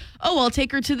 You're like, oh, I'll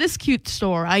take her to this cute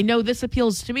store. I know this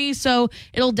appeals to me, so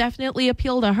it'll definitely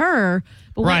appeal to her.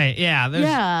 But right,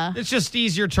 yeah. It's just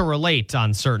easier to relate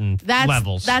on certain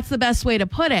levels. That's the best way to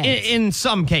put it. In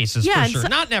some cases, for sure.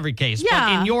 Not in every case,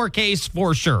 but in your case,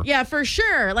 for sure. Yeah, for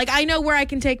sure. Like, I know where I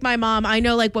can take my mom. I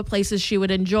know, like, what places she would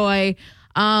enjoy.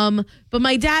 But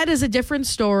my dad is a different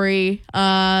story.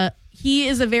 He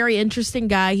is a very interesting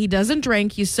guy. He doesn't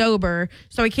drink. He's sober.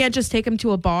 So I can't just take him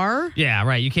to a bar. Yeah,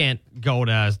 right. You can't go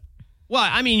to... Well,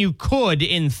 I mean, you could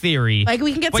in theory. Like,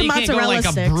 we can get some mozzarella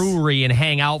sticks. But you can't go like a brewery and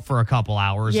hang out for a couple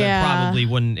hours. Yeah. That probably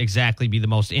wouldn't exactly be the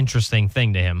most interesting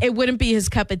thing to him. It wouldn't be his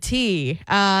cup of tea.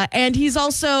 And he's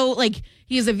also, like,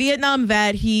 he's a Vietnam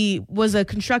vet. He was a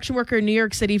construction worker in New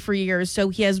York City for years. So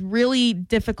he has really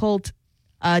difficulty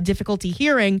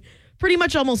hearing. Pretty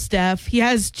much almost deaf. He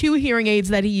has 2 hearing aids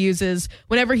that he uses.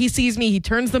 Whenever he sees me, he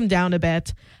turns them down a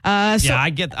bit. I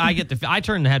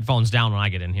turn the headphones down when I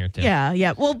get in here too.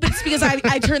 Yeah. Well, it's because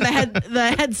I turn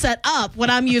the headset up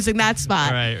when I'm using that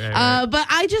spot. Right. But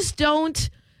I just don't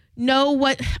know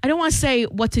I don't want to say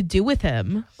what to do with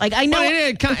him. Like, I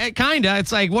know. But kinda.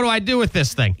 It's like, what do I do with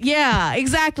this thing? Yeah,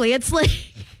 exactly. It's like.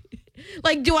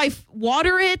 Like, do I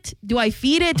water it? Do I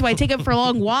feed it? Do I take it for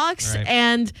long walks? Right.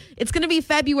 And it's going to be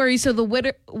February, so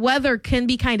the weather can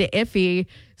be kind of iffy.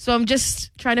 So I'm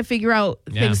just trying to figure out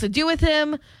things to do with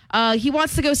him. He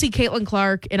wants to go see Caitlin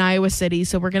Clark in Iowa City,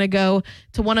 so we're going to go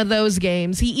to one of those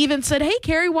games. He even said, hey,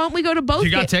 Carrie, why don't we go to both?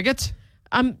 You got tickets?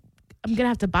 I'm going to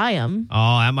have to buy them.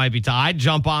 Oh, that might be I'd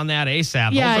jump on that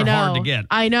ASAP. Yeah, Those are hard to get.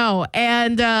 I know.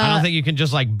 And I don't think you can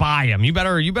just like buy them. You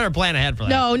better plan ahead for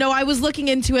that. No, I was looking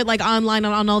into it like online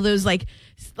on all those like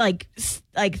like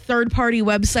third-party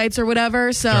websites or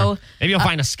whatever. So Sure. Maybe you'll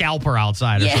find a scalper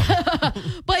outside or something.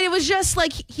 but it was just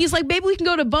like, he's like, maybe we can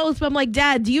go to both. But I'm like,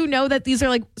 Dad, do you know that these are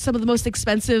like some of the most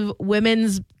expensive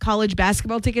women's college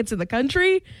basketball tickets in the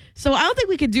country? So I don't think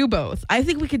we could do both. I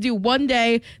think we could do one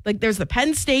day. Like, there's the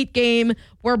Penn State game.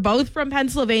 We're both from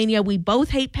Pennsylvania. We both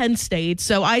hate Penn State.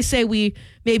 So I say we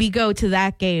maybe go to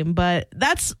that game. But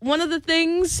that's one of the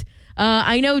things.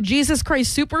 I know Jesus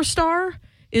Christ Superstar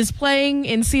is playing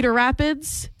in Cedar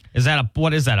Rapids.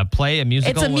 What is that? A play? A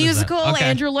musical? It's a What is that? musical. Okay.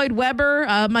 Andrew Lloyd Webber.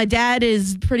 My dad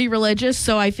is pretty religious,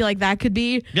 so I feel like that could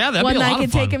be that'd one be a that lot I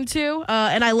of could take fun. him to.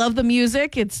 And I love the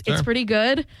music. It's pretty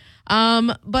good.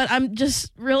 But I'm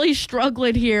just really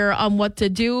struggling here on what to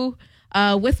do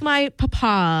with my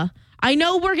papa. I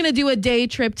know we're gonna do a day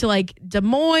trip to like Des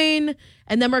Moines,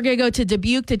 and then we're gonna go to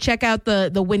Dubuque to check out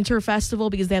the winter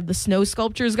festival because they have the snow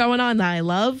sculptures going on that I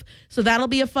love. So that'll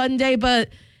be a fun day. But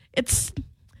it's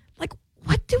like,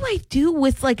 what do I do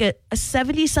with like a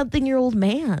 70-something-year-old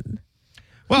man?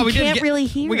 Well, we can't really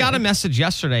hear. We got a message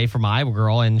yesterday from Iowa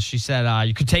Girl, and she said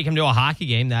you could take him to a hockey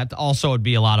game. That also would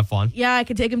be a lot of fun. Yeah, I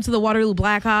could take him to the Waterloo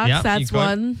Blackhawks. Yeah, you That's could.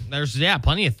 one. There's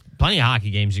plenty of hockey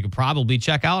games you could probably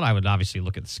check out. I would obviously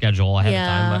look at the schedule ahead of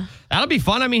time, but that'll be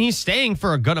fun. I mean, he's staying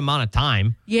for a good amount of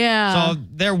time. Yeah. So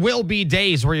there will be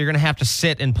days where you're going to have to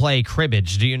sit and play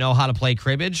cribbage. Do you know how to play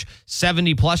cribbage?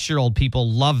 70-plus-year-old people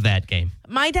love that game.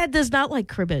 My dad does not like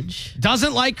cribbage.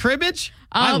 Doesn't like cribbage?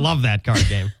 I love that card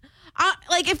game.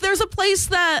 Like, if there's a place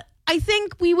that I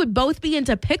think we would both be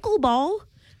into pickleball,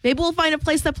 maybe we'll find a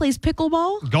place that plays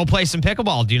pickleball. Go play some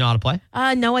pickleball. Do you know how to play?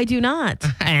 No, I do not.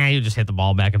 You just hit the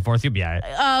ball back and forth. You'll be all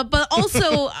right. But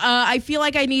also, I feel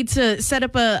like I need to set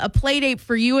up a play date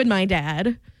for you and my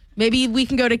dad. Maybe we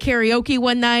can go to karaoke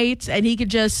one night, and he could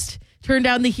just turn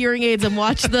down the hearing aids and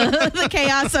watch the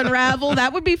chaos unravel.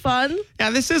 That would be fun.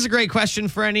 Yeah, this is a great question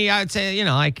for any, I would say,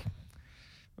 like,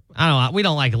 I don't know, we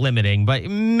don't like limiting, but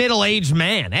middle-aged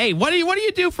man. Hey, what do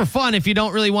you do for fun if you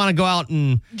don't really want to go out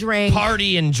and Drink.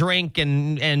 party and drink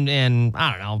and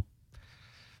I don't know.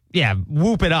 Yeah,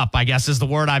 whoop it up, I guess is the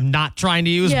word I'm not trying to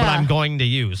use, Yeah. but I'm going to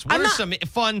use. What I'm are not- some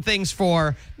fun things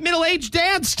for middle-aged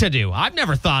dads to do? I've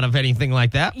never thought of anything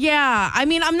like that. Yeah, I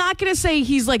mean, I'm not going to say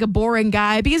he's like a boring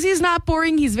guy because he's not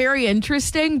boring. He's very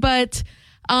interesting, but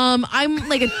I'm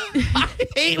like I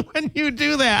hate when you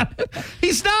do that.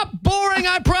 He's not boring,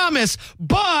 I promise,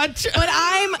 but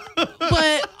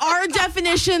but our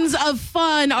definitions of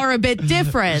fun are a bit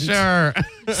different. sure.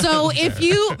 So if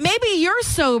maybe you're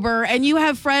sober and you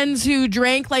have friends who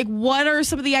drink, like, what are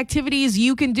some of the activities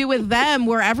you can do with them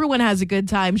where everyone has a good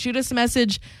time? Shoot us a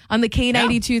message on the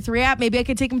K92.3 app. Maybe I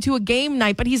could take him to a game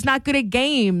night, but he's not good at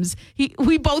games.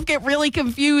 We both get really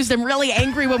confused and really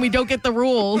angry when we don't get the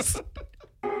rules.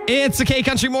 It's the K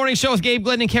Country Morning Show with Gabe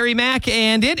Glenn and Carrie Mack,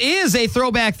 and it is a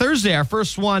Throwback Thursday, our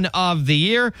first one of the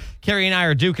year. Carrie and I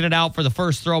are duking it out for the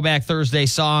first Throwback Thursday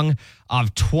song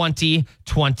of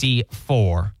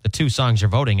 2024. The two songs you're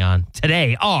voting on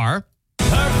today are...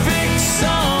 Perfect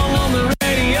song on the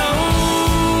radio.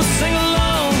 Sing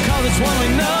along, 'cause it's one we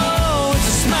know. It's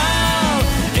a smile,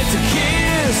 it's a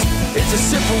kiss, it's a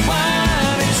sip of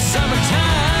wine, it's summertime.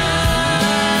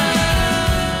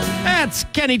 That's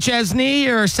Kenny Chesney,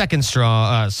 your second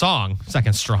strong song.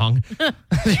 Second strong.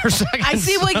 Your second I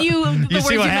see what you the You words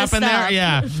see what you messed happened there? up.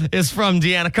 Yeah. It's from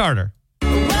Deanna Carter.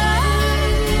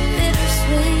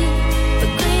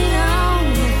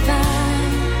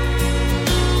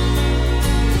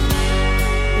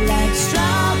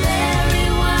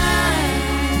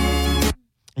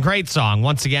 Great song.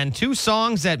 Once again, two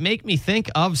songs that make me think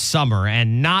of summer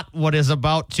and not what is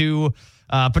about to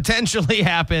potentially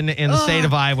happen in the state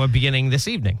of Iowa beginning this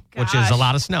evening, which is a Gosh.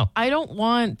 lot of snow. I don't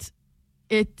want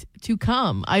it to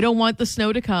come. I don't want the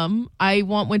snow to come. I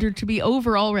want winter to be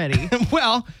over already.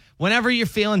 Well, whenever you're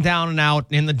feeling down and out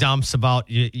in the dumps about,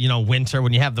 winter,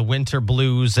 when you have the winter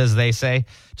blues, as they say,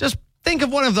 just think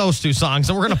of one of those two songs,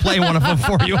 and we're going to play one of them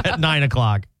for you at 9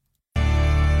 o'clock.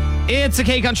 It's a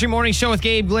K Country Morning Show with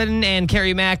Gabe Glidden and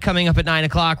Carrie Mack. Coming up at 9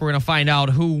 o'clock, we're going to find out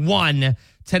who won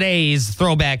today's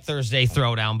Throwback Thursday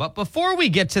Throwdown. But before we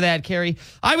get to that, Carrie,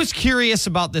 I was curious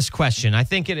about this question. I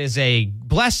think it is a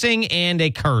blessing and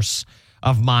a curse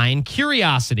of mine.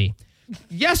 Curiosity.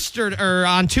 Yesterday, or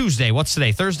on Tuesday, what's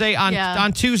today? Thursday?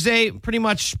 On Tuesday, pretty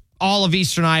much all of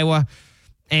eastern Iowa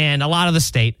and a lot of the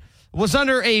state was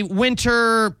under a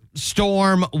winter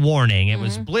storm warning. It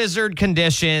was blizzard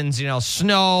conditions,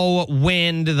 snow,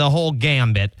 wind, the whole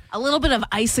gambit. A little bit of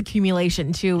ice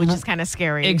accumulation too, which is kind of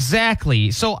scary.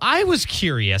 Exactly. So I was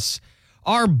curious,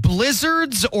 are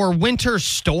blizzards or winter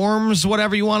storms,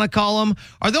 whatever you want to call them,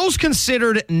 are those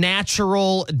considered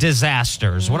natural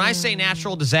disasters? When I say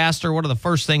natural disaster, what are the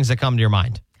first things that come to your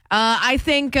mind? I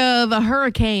think of a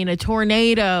hurricane, a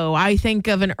tornado. I think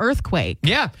of an earthquake.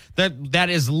 Yeah, that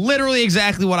is literally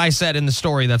exactly what I said in the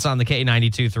story that's on the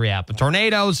K92.3 app.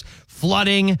 Tornadoes,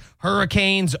 flooding,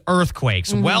 hurricanes,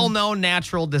 earthquakes, well-known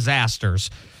natural disasters.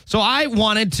 So I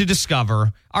wanted to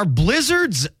discover, are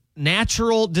blizzards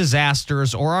natural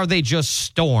disasters or are they just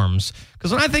storms?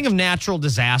 Because when I think of natural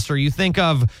disaster, you think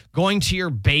of going to your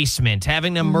basement,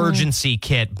 having an emergency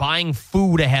kit, buying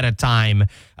food ahead of time,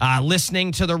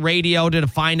 listening to the radio to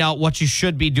find out what you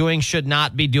should be doing, should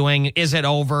not be doing, is it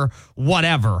over,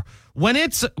 whatever. When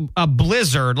it's a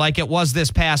blizzard like it was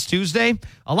this past Tuesday,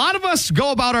 a lot of us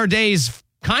go about our days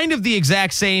kind of the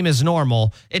exact same as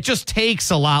normal. It just takes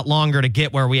a lot longer to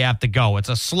get where we have to go. It's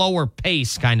a slower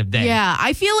pace kind of day. Yeah,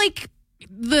 I feel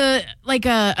like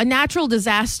a natural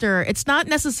disaster, it's not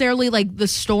necessarily like the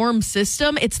storm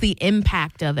system, it's the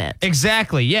impact of it.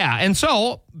 Exactly, yeah. And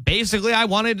so basically I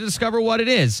wanted to discover what it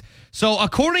is. So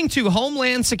according to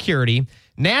Homeland Security,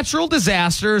 natural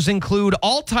disasters include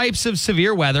all types of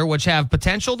severe weather which have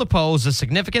potential to pose a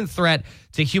significant threat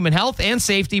to human health and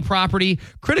safety, property,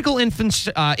 critical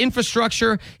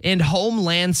infrastructure, and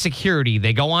homeland security.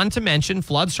 They go on to mention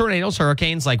floods, tornadoes,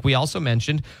 hurricanes, like we also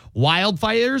mentioned,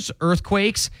 wildfires,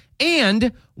 earthquakes,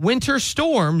 and winter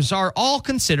storms are all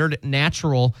considered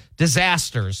natural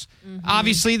disasters.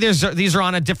 Obviously, these are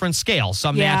on a different scale.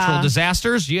 Some natural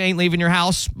disasters, you ain't leaving your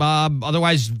house.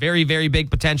 Otherwise, very, very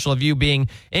big potential of you being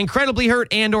incredibly hurt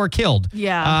and or killed.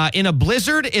 Yeah. In a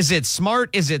blizzard, is it smart?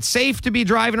 Is it safe to be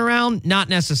driving around? Not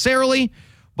necessarily,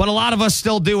 but a lot of us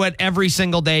still do it every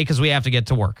single day because we have to get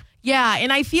to work. Yeah,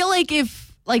 and I feel like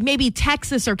if like maybe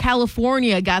Texas or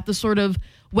California got the sort of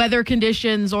weather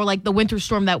conditions or like the winter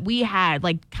storm that we had,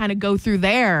 like kind of go through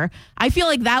there, I feel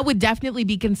like that would definitely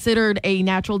be considered a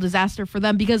natural disaster for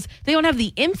them because they don't have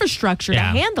the infrastructure to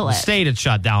handle it. The state had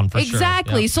shut down for sure.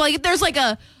 Exactly. Yeah. So like if there's like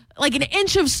an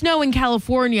inch of snow in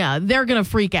California, they're going to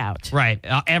freak out. Right.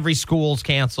 Every school's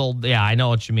canceled. Yeah, I know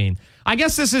what you mean. I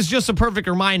guess this is just a perfect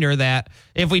reminder that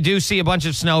if we do see a bunch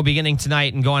of snow beginning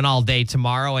tonight and going all day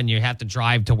tomorrow and you have to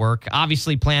drive to work,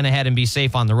 obviously plan ahead and be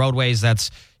safe on the roadways.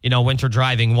 That's, winter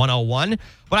driving 101.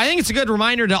 But I think it's a good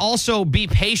reminder to also be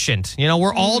patient.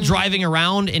 We're all driving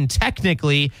around in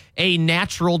technically a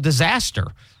natural disaster.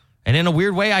 And in a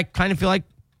weird way, I kind of feel like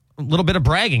a little bit of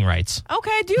bragging rights.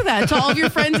 Okay, do that to all of your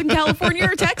friends in California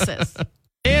or Texas.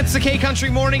 It's the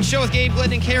K-Country Morning Show with Gabe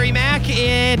Glidden and Carrie Mack.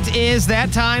 It is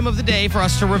that time of the day for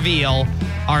us to reveal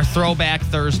our Throwback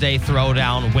Thursday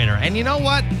Throwdown winner. And you know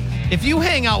what? If you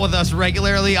hang out with us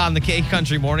regularly on the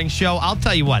K-Country Morning Show, I'll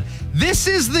tell you what. This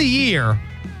is the year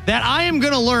that I am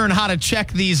going to learn how to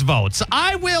check these votes.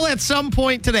 I will at some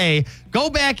point today go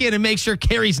back in and make sure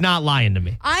Carrie's not lying to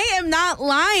me. I am not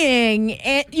lying.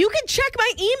 You can check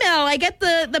my email. I get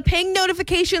the ping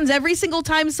notifications every single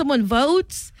time someone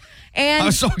votes. And I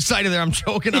was so excited there. I'm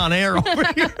choking on air over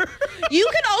here. You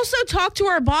can also talk to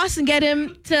our boss and get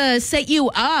him to set you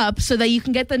up so that you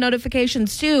can get the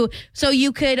notifications too. So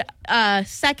you could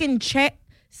second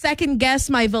guess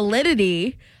my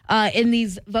validity in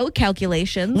these vote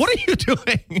calculations. What are you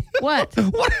doing? What?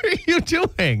 What are you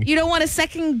doing? You don't want to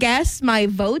second guess my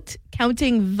vote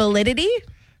counting validity?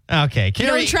 Okay,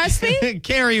 Carrie. You don't trust me?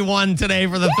 Carrie won today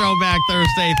for the Throwback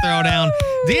Thursday Throwdown.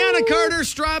 Deanna Carter,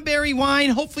 Strawberry Wine.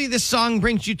 Hopefully this song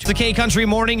brings you to the K-Country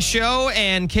Morning Show,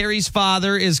 and Carrie's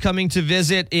father is coming to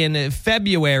visit in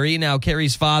February. Now,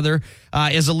 Carrie's father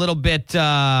is a little bit,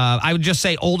 I would just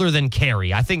say, older than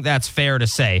Carrie. I think that's fair to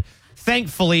say.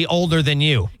 Thankfully, older than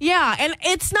you. Yeah, and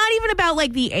it's not even about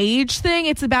like the age thing.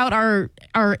 It's about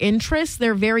our interests.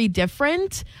 They're very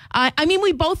different. I mean,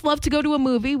 we both love to go to a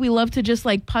movie. We love to just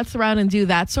like putz around and do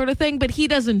that sort of thing. But he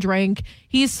doesn't drink.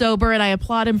 He's sober, and I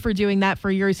applaud him for doing that for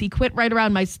years. He quit right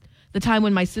around the time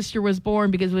when my sister was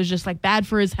born because it was just like bad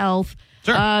for his health.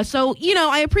 Sure. So,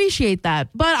 I appreciate that.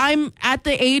 But I'm at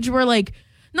the age where like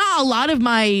not a lot of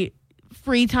my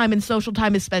free time and social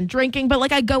time is spent drinking, but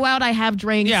like I go out, I have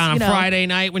drinks. Yeah, on a Friday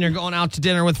night when you're going out to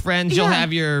dinner with friends, you'll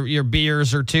have your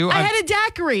beers or two. I had a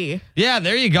daiquiri. Yeah,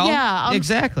 there you go. Yeah,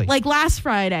 exactly. Like last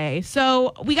Friday.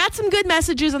 So we got some good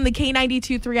messages on the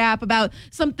K92.3 app about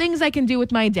some things I can do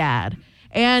with my dad.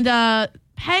 And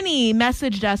Penny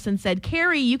messaged us and said,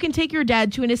 Carrie, you can take your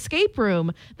dad to an escape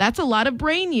room. That's a lot of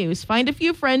brain use. Find a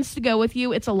few friends to go with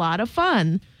you. It's a lot of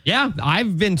fun. Yeah,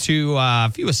 I've been to a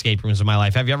few escape rooms in my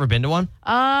life. Have you ever been to one?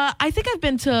 I think I've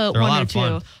been to They're one a lot or of two.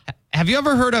 fun. Have you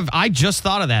ever heard of, I just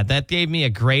thought of that. That gave me a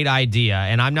great idea,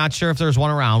 and I'm not sure if there's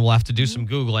one around. We'll have to do some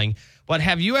Googling. But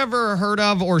have you ever heard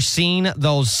of or seen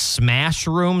those smash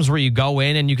rooms where you go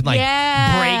in and you can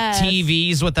Yes. break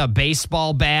TVs with a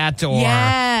baseball bat or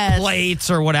Yes. plates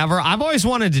or whatever? I've always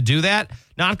wanted to do that,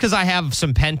 not because I have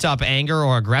some pent up anger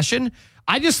or aggression.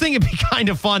 I just think it'd be kind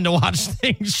of fun to watch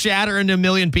things shatter into a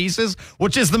million pieces,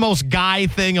 which is the most guy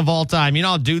thing of all time. You know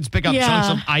how dudes pick up Yeah. chunks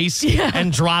of ice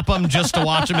and drop them just to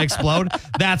watch them explode?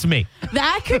 That's me.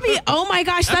 That could be, oh my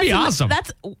gosh. That'd be awesome.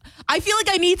 I feel like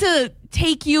I need to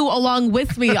take you along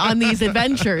with me on these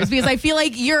adventures because I feel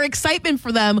like your excitement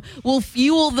for them will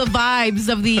fuel the vibes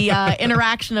of the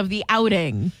interaction of the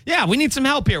outing. Yeah, we need some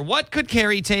help here. What could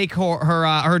Carrie take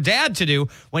her dad to do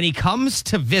when he comes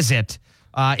to visit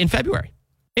in February?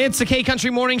 It's the K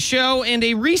Country Morning Show, and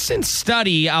a recent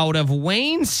study out of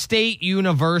Wayne State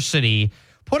University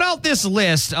put out this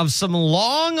list of some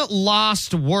long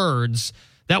lost words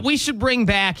that we should bring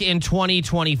back in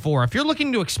 2024. If you're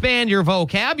looking to expand your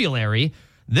vocabulary,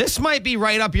 this might be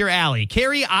right up your alley.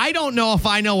 Carrie, I don't know if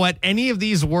I know what any of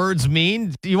these words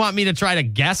mean. Do you want me to try to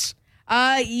guess?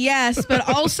 Yes, but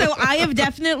also I have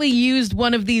definitely used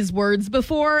one of these words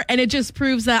before, and it just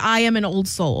proves that I am an old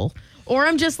soul. Or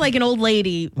I'm just like an old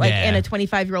lady, in a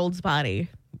 25-year-old's body.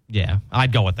 Yeah,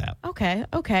 I'd go with that.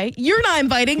 Okay. You're not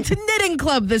inviting to knitting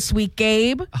club this week,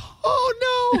 Gabe. Oh,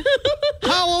 no.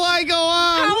 How will I go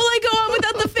on? How will I go on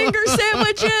without the finger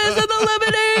sandwiches and the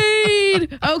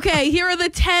lemonade? Okay, here are the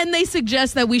 10 they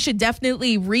suggest that we should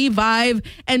definitely revive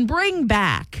and bring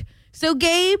back. So,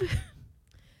 Gabe,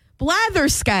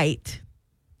 blatherskite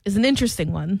is an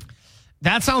interesting one.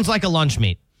 That sounds like a lunch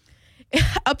meat.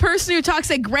 A person who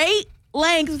talks at great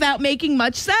length without making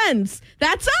much sense.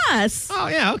 That's us. Oh,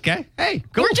 yeah, okay. Hey,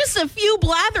 cool. We're just a few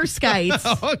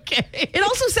blatherskites. Okay. It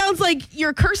also sounds like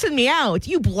you're cursing me out,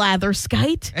 you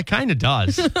blatherskite. It kind of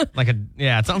does.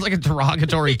 It sounds like a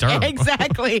derogatory term.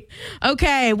 Exactly.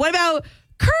 Okay, what about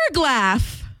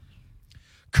Kerglaff?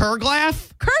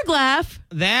 Kerglaff? Kerglaff.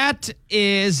 That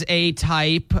is a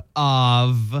type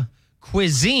of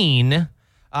cuisine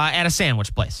at a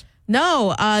sandwich place.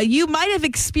 No, you might have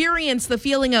experienced the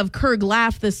feeling of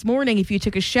Kerglaff this morning if you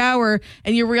took a shower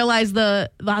and you realized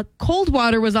the cold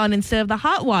water was on instead of the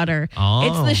hot water. Oh.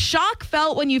 It's the shock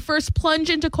felt when you first plunge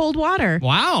into cold water.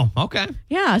 Wow, okay.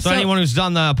 Yeah. So anyone who's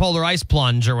done the polar ice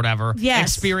plunge or whatever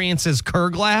experiences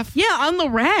Kerglaff? Yeah, on the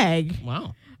rag.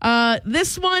 Wow.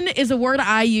 This one is a word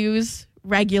I use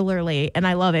regularly, and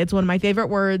I love it. It's one of my favorite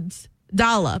words,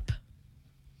 dollop.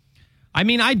 I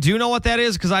mean, I do know what that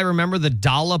is because I remember the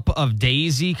Dollop of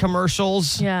Daisy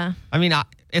commercials. Yeah. I mean,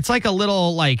 it's like a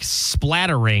little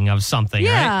splattering of something,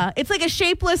 Yeah, right? it's like a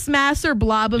shapeless mass or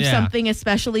blob of something,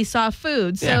 especially soft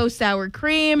food. So sour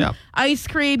cream, ice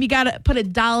cream, you got to put a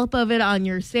dollop of it on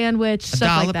your sandwich, stuff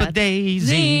dollop like that. of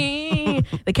Daisy.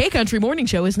 The K Country Morning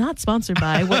Show is not sponsored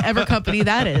by whatever company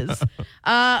that is.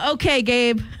 Okay,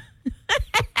 Gabe.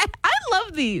 I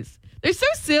love these. They're so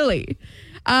silly.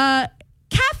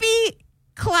 Caffey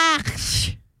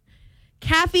Clutch.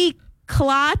 Caffey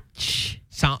Clutch.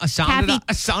 Sound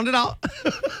it out.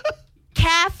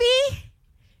 Caffey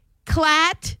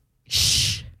Clat.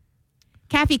 Shh.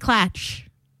 Caffey Clatch.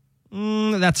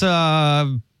 That's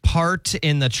a part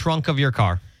in the trunk of your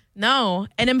car. No,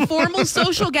 an informal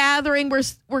social gathering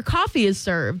where coffee is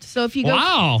served. So if you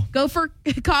go for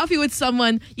coffee with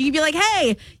someone, you can be like,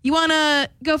 "Hey, you want to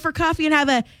go for coffee and have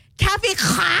a Caffey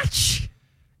Clutch?"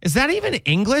 Is that even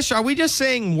English? Are we just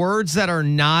saying words that are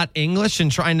not English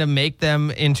and trying to make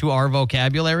them into our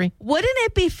vocabulary? Wouldn't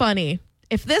it be funny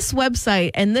if this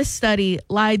website and this study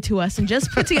lied to us and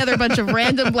just put together a bunch of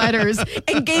random letters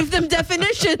and gave them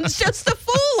definitions just to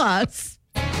fool us?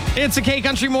 It's a K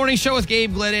Country Morning Show with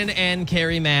Gabe Glidden and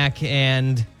Carrie Mack,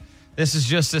 and this is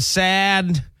just a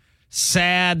sad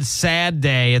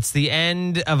day. It's the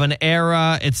end of an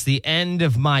era. It's the end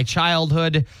of my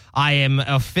childhood. I am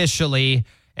officially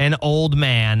an old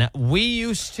man. We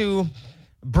used to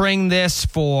bring this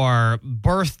for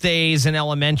birthdays in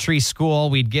elementary school.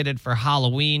 We'd get it for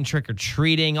Halloween,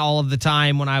 trick-or-treating all of the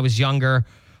time when I was younger.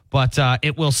 But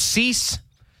it will cease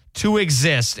to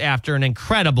exist after an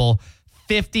incredible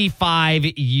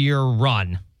 55-year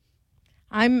run.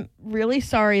 I'm really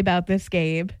sorry about this,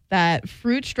 Gabe, that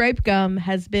fruit stripe gum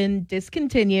has been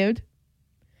discontinued.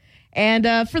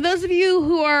 And for those of you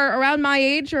who are around my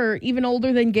age or even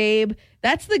older than Gabe,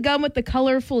 that's the gum with the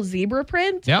colorful zebra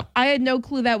print. Yep. I had no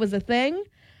clue that was a thing.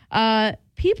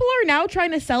 People are now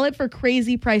trying to sell it for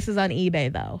crazy prices on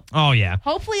eBay, though. Oh, yeah.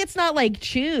 Hopefully it's not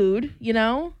chewed, you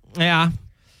know? Yeah.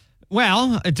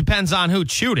 Well, it depends on who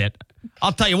chewed it.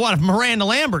 I'll tell you what, if Miranda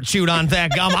Lambert chewed on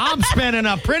that gum, I'm spending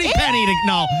a pretty penny to.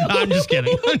 No, I'm just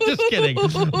kidding. I'm just kidding.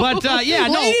 But yeah,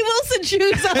 no. Lady Wilson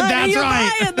chews on. That's You're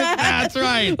right. buying that. That's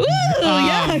right. Ooh,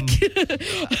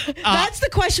 yuck. That's the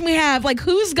question we have. Like,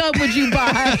 whose gum would you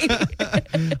buy?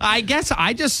 I guess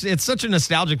it's such a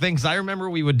nostalgic thing because I remember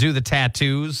we would do the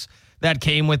tattoos that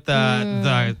came with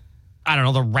the I don't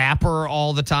know, the wrapper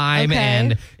all the time. Okay.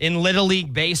 And in Little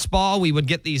League Baseball, we would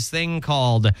get these thing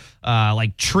called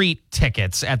like treat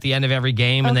tickets at the end of every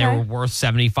game, and they Okay. were worth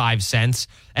 75 cents.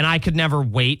 And I could never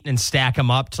wait and stack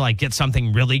them up to like get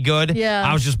something really good. Yeah.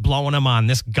 I was just blowing them on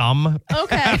this gum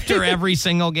Okay. after every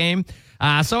single game.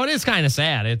 So it is kind of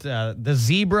sad. It the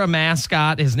zebra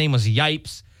mascot, his name was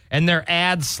Yipes. And their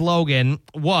ad slogan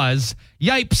was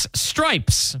Yipes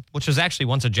Stripes, which was actually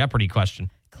once a Jeopardy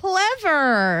question.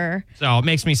 Clever. So it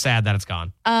makes me sad that it's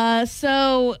gone.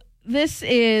 So this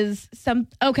is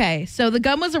okay. So the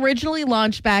gum was originally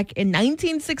launched back in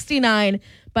 1969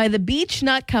 by the Beech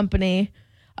Nut Company,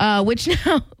 which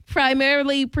now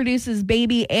primarily produces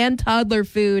baby and toddler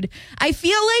food. I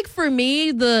feel like for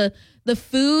me, the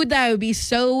food that I would be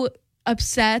so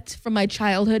upset from my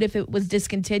childhood if it was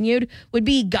discontinued would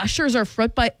be Gushers or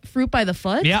Fruit by the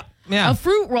Foot. Yep. Yeah. A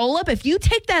fruit roll up. If you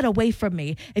take that away from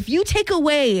me, if you take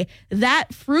away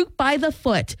that fruit by the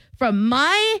foot from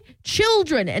my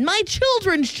children and my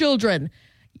children's children,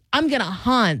 I'm going to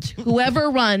haunt whoever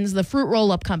runs the fruit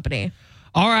roll up company.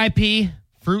 R.I.P.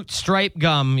 Fruit Stripe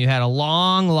Gum. You had a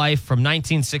long life from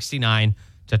 1969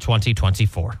 to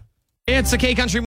 2024. It's the K Country